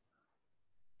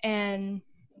 And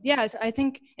yeah, so I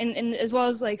think, and as well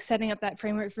as like setting up that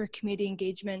framework for community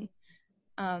engagement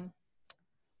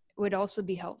would also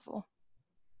be helpful.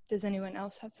 Does anyone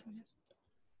else have something?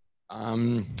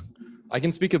 I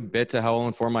can speak a bit to how I'll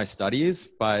inform my studies,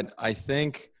 but I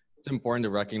think it's important to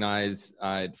recognize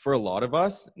for a lot of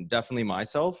us, definitely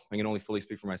myself, I can only fully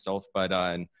speak for myself, but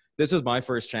this was my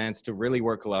first chance to really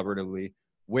work collaboratively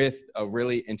with a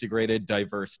really integrated,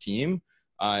 diverse team.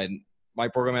 My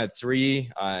program had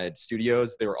 3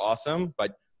 studios. They were awesome,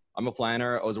 but I'm a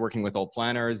planner. I was working with all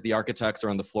planners. The architects are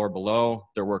on the floor below.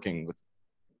 They're working with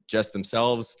just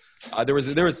themselves. There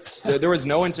was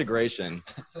no integration.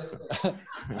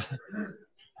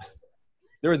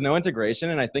 There was no integration,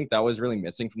 and I think that was really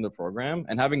missing from the program.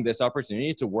 And having this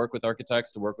opportunity to work with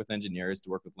architects, to work with engineers,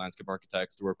 to work with landscape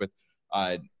architects, to work with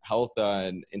health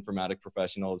and informatic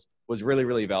professionals was really,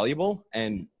 really valuable.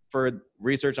 And for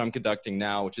research I'm conducting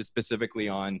now, which is specifically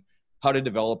on how to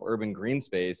develop urban green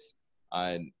space,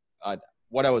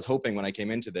 what I was hoping when I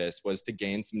came into this was to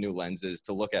gain some new lenses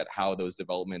to look at how those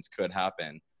developments could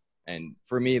happen. And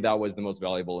for me, that was the most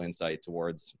valuable insight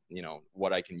towards,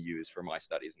 what I can use for my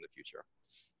studies in the future.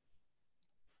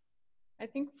 I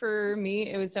think for me,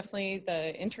 it was definitely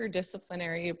the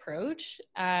interdisciplinary approach,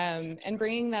 and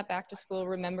bringing that back to school,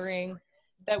 remembering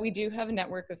that we do have a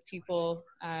network of people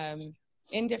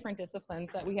in different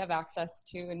disciplines that we have access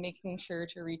to, and making sure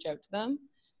to reach out to them.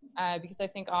 Because I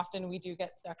think often we do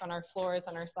get stuck on our floors,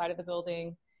 on our side of the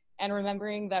building, and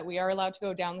remembering that we are allowed to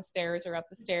go down the stairs or up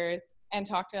the stairs and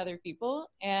talk to other people.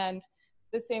 And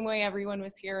the same way everyone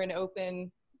was here and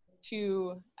open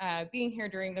to being here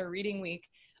during their reading week,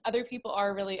 other people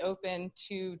are really open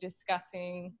to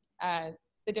discussing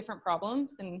the different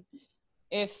problems. And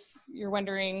if you're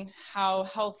wondering how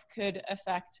health could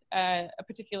affect a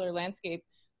particular landscape,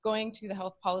 going to the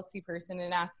health policy person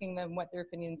and asking them what their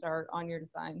opinions are on your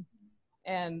design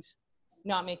and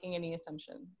not making any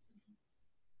assumptions.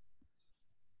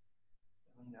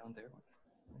 Down there.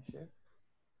 Share.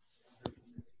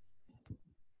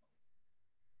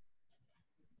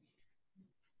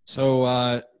 So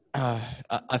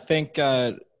I think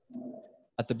at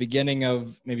the beginning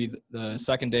of maybe the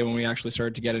second day when we actually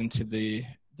started to get into the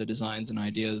designs and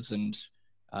ideas and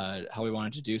how we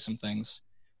wanted to do some things,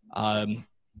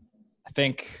 I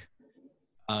think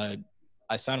I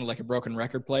sounded like a broken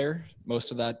record player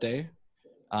most of that day,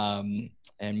 and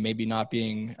maybe not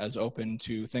being as open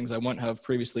to things I wouldn't have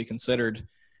previously considered.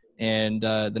 And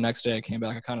the next day I came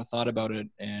back, I kind of thought about it,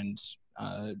 and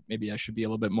maybe I should be a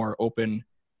little bit more open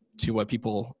to what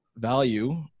people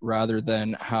value rather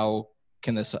than how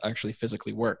can this actually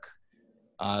physically work.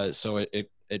 So it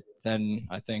then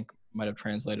I think might have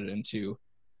translated into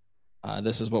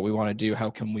this is what we want to do,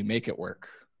 how can we make it work,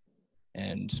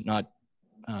 and not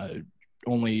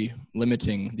only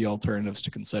limiting the alternatives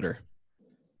to consider.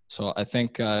 So I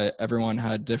think everyone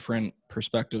had different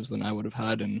perspectives than I would have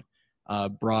had, and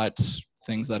brought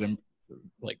things that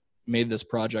made this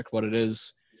project what it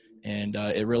is. And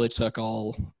it really took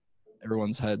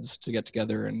everyone's heads to get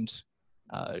together and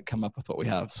come up with what we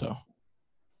have.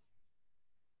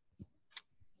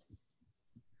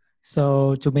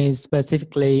 So to me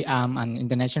specifically, I'm an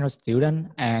international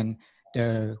student, and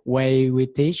the way we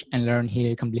teach and learn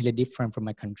here is completely different from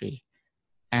my country.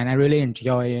 And I really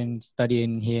enjoy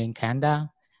studying here in Canada.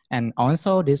 And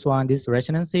also this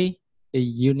residency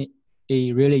is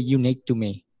really unique to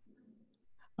me.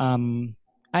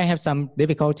 I have some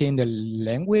difficulty in the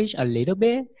language a little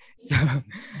bit.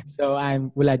 So I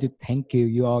would like to thank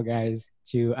you all guys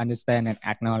to understand and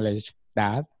acknowledge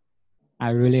that.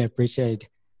 I really appreciate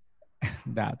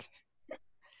that.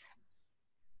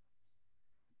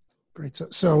 Great.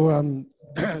 So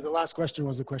the last question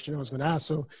was the question I was going to ask.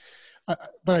 So,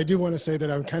 but I do want to say that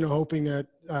I'm kind of hoping that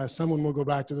someone will go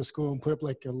back to the school and put up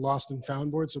like a lost and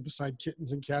found board. So beside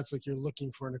kittens and cats, like you're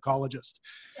looking for an ecologist.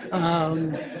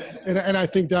 And I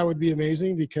think that would be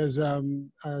amazing because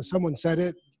someone said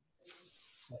it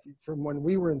from when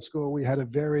we were in school, we had a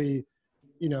very,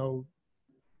 you know,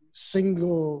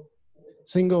 single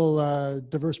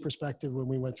diverse perspective when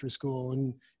we went through school.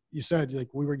 And you said like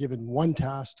we were given one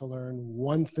task to learn,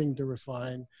 one thing to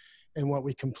refine. And what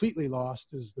we completely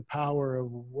lost is the power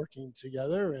of working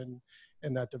together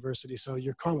and that diversity. So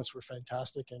your comments were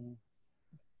fantastic and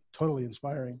totally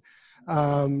inspiring.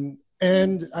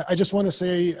 And I just want to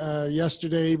say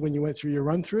yesterday when you went through your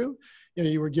run through, you know,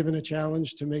 you were given a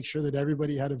challenge to make sure that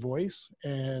everybody had a voice.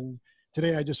 And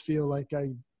today I just feel like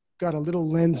I got a little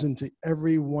lens into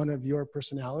every one of your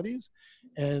personalities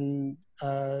and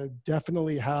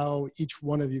definitely how each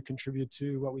one of you contribute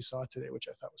to what we saw today, which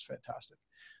I thought was fantastic.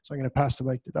 So I'm going to pass the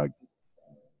mic to Doug.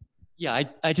 Yeah,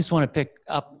 I just want to pick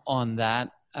up on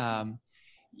that.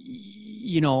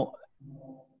 You know,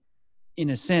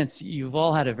 in a sense, you've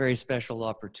all had a very special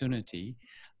opportunity.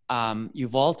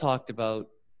 You've all talked about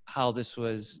how this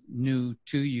was new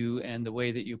to you and the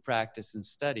way that you practice and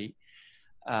study.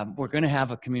 We're going to have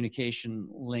a communication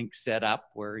link set up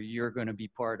where you're going to be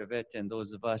part of it, and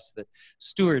those of us that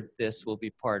steward this will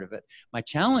be part of it. My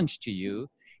challenge to you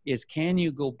is, can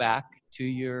you go back to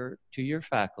your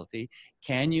faculty?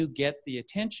 Can you get the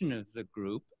attention of the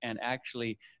group and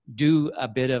actually do a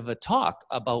bit of a talk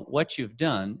about what you've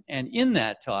done? And in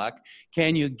that talk,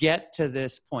 can you get to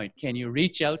this point? Can you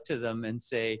reach out to them and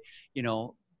say, you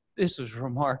know, this was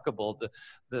remarkable.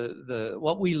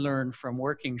 What we learned from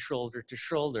working shoulder to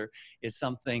shoulder is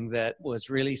something that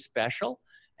was really special.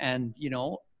 And, you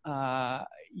know,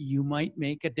 you might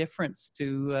make a difference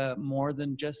to more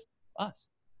than just us.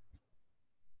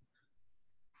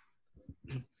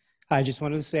 I just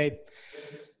wanted to say,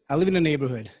 I live in a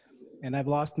neighborhood and I've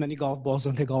lost many golf balls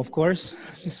on the golf course.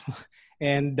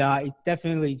 And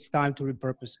it's time to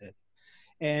repurpose it.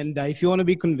 And if you want to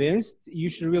be convinced, you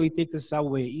should really take the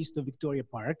subway east of Victoria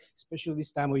Park, especially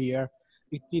this time of year,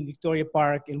 between Victoria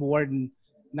Park and Warden.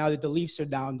 Now that the leaves are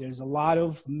down, there's a lot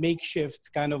of makeshift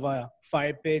kind of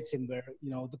fire pits and where, you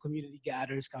know, the community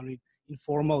gathers kind of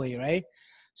informally, right?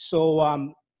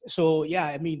 So yeah,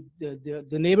 I mean, the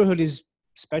neighborhood is,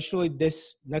 especially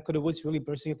this neck of the woods, really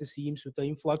bursting at the seams with the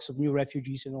influx of new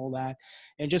refugees and all that.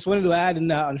 And just wanted to add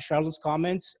on Charlotte's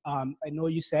comments, I know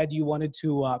you said you wanted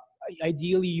to,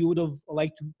 ideally you would have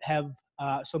liked to have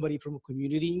somebody from a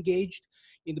community engaged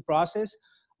in the process.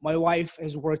 My wife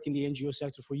has worked in the NGO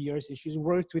sector for years, and she's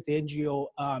worked with the NGO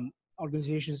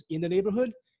organizations in the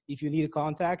neighborhood. If you need a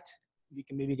contact, we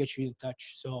can maybe get you in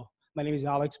touch. So my name is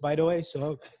Alex, by the way.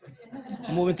 So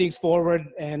moving things forward,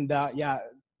 and yeah,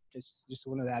 just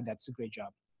wanted to add that's a great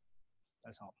job.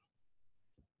 That's all.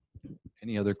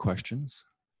 Any other questions?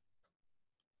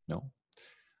 No.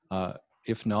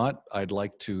 If not, I'd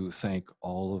like to thank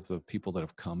all of the people that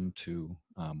have come to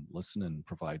listen and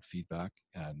provide feedback,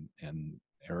 and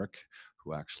Eric,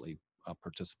 who actually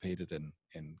participated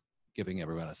in giving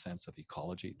everyone a sense of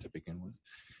ecology to begin with.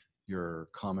 Your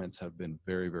comments have been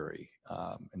very, very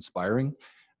inspiring,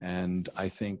 and I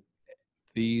think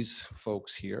these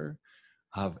folks here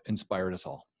have inspired us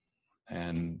all.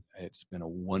 And it's been a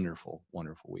wonderful,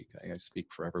 wonderful week. I speak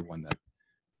for everyone that,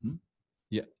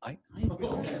 yeah, I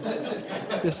will.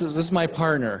 This is my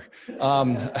partner,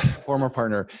 former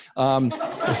partner.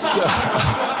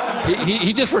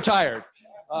 He just retired.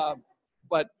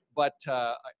 But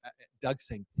Doug's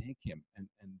saying thank him, and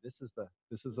this is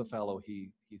the fellow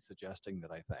he's suggesting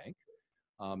that I thank.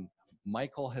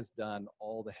 Michael has done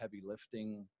all the heavy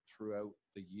lifting throughout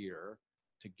the year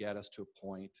to get us to a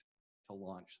point to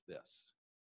launch this.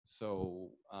 So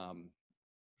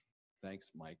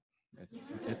thanks, Mike.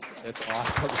 It's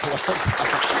awesome.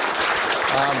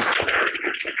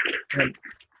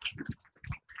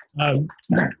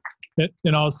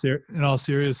 In all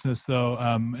seriousness, though,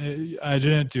 I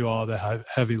didn't do all the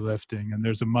heavy lifting, and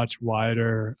there's a much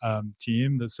wider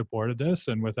team that supported this,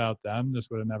 and without them, this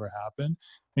would have never happened.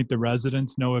 I think the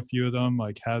residents know a few of them,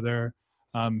 like Heather.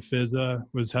 Fizza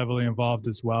was heavily involved,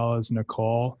 as well as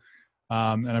Nicole.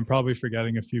 And I'm probably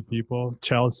forgetting a few people.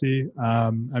 Chelsea. I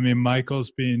mean,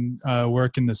 Michael's been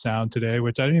working the sound today,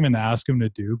 which I didn't even ask him to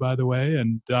do, by the way,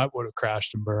 and that would have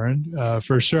crashed and burned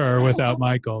for sure without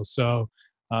Michael. So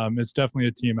it's definitely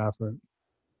a team effort.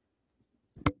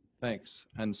 Thanks.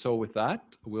 And so with that,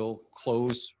 we'll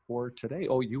close for today.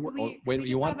 Oh, wait,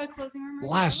 you want have a closing remark?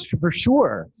 last for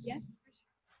sure. Yes.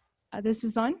 This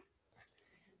is on.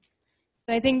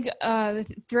 I think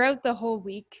throughout the whole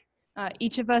week,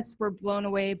 each of us were blown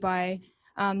away by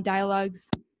Dialogue's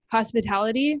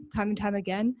hospitality time and time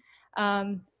again,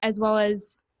 as well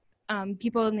as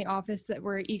people in the office that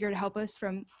were eager to help us,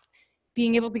 from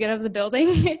being able to get out of the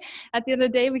building. At the end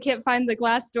of the day, we can't find the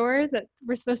glass door that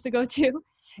we're supposed to go to.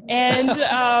 And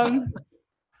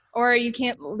or you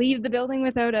can't leave the building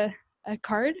without a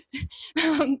card.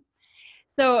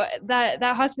 So that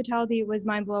hospitality was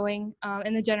mind-blowing,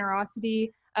 and the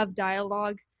generosity of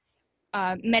Dialogue.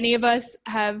 Many of us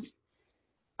have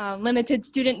limited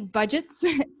student budgets,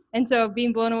 and so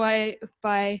being blown away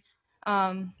by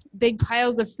big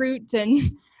piles of fruit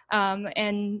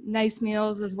and nice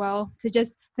meals as well, to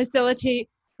just facilitate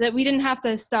that we didn't have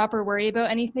to stop or worry about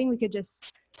anything. We could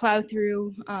just plow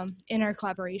through in our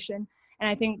collaboration. And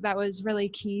I think that was really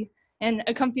key, and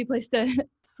a comfy place to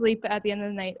sleep at the end of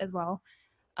the night as well.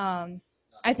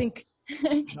 I think,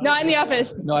 not in the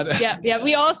office. Yeah,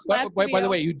 we all slept. By the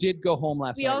way, you did go home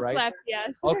last night, right? We all slept,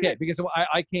 yes. Okay, because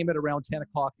I came at around 10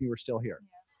 o'clock and you were still here.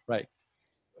 Yeah. Right.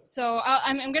 So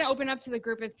I'm going to open up to the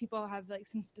group if people have like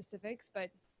some specifics,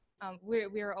 but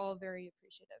we're all very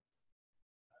appreciative.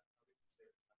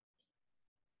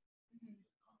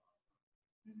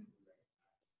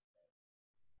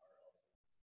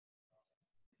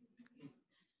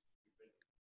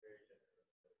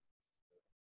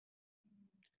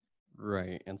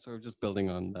 Right, and so just building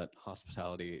on that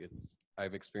hospitality,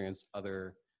 I've experienced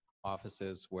other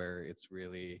offices where it's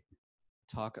really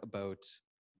talk about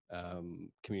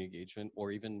community engagement,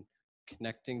 or even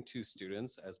connecting to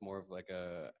students as more of like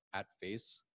a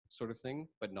at-face sort of thing,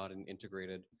 but not an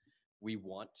integrated, we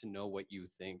want to know what you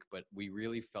think, but we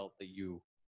really felt that you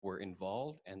were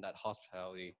involved, and that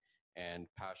hospitality and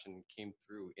passion came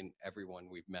through in everyone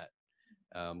we've met,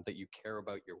 that you care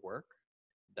about your work,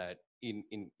 that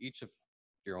in each of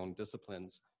your own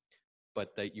disciplines,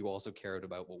 but that you also cared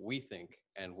about what we think,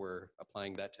 and we're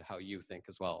applying that to how you think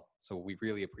as well. So we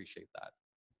really appreciate that.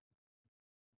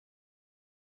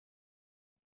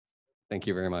 Thank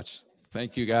you very much.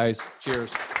 Thank you, guys.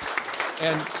 Cheers.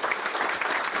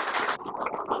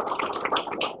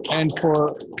 And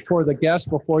for the guests,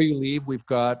 before you leave, we've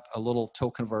got a little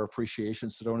token of our appreciation,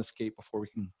 so don't escape before we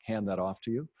can hand that off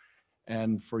to you.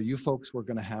 And for you folks, we're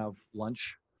going to have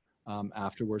lunch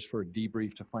afterwards for a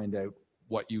debrief to find out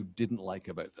what you didn't like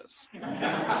about this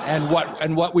and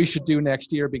what we should do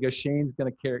next year, because Shane's going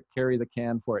to carry the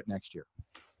can for it next year.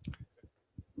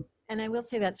 And I will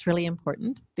say that's really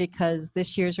important, because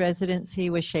this year's residency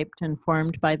was shaped and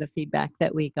formed by the feedback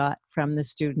that we got from the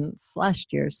students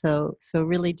last year. So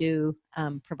really do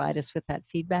provide us with that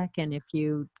feedback. And if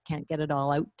you can't get it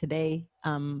all out today,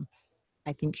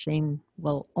 I think Shane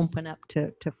will open up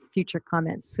to future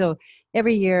comments. So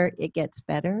every year it gets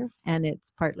better, and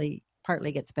it's partly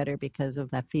gets better because of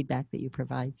that feedback that you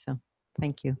provide. So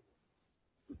thank you.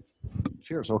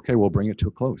 Cheers. Okay, we'll bring it to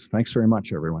a close. Thanks very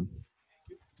much, everyone.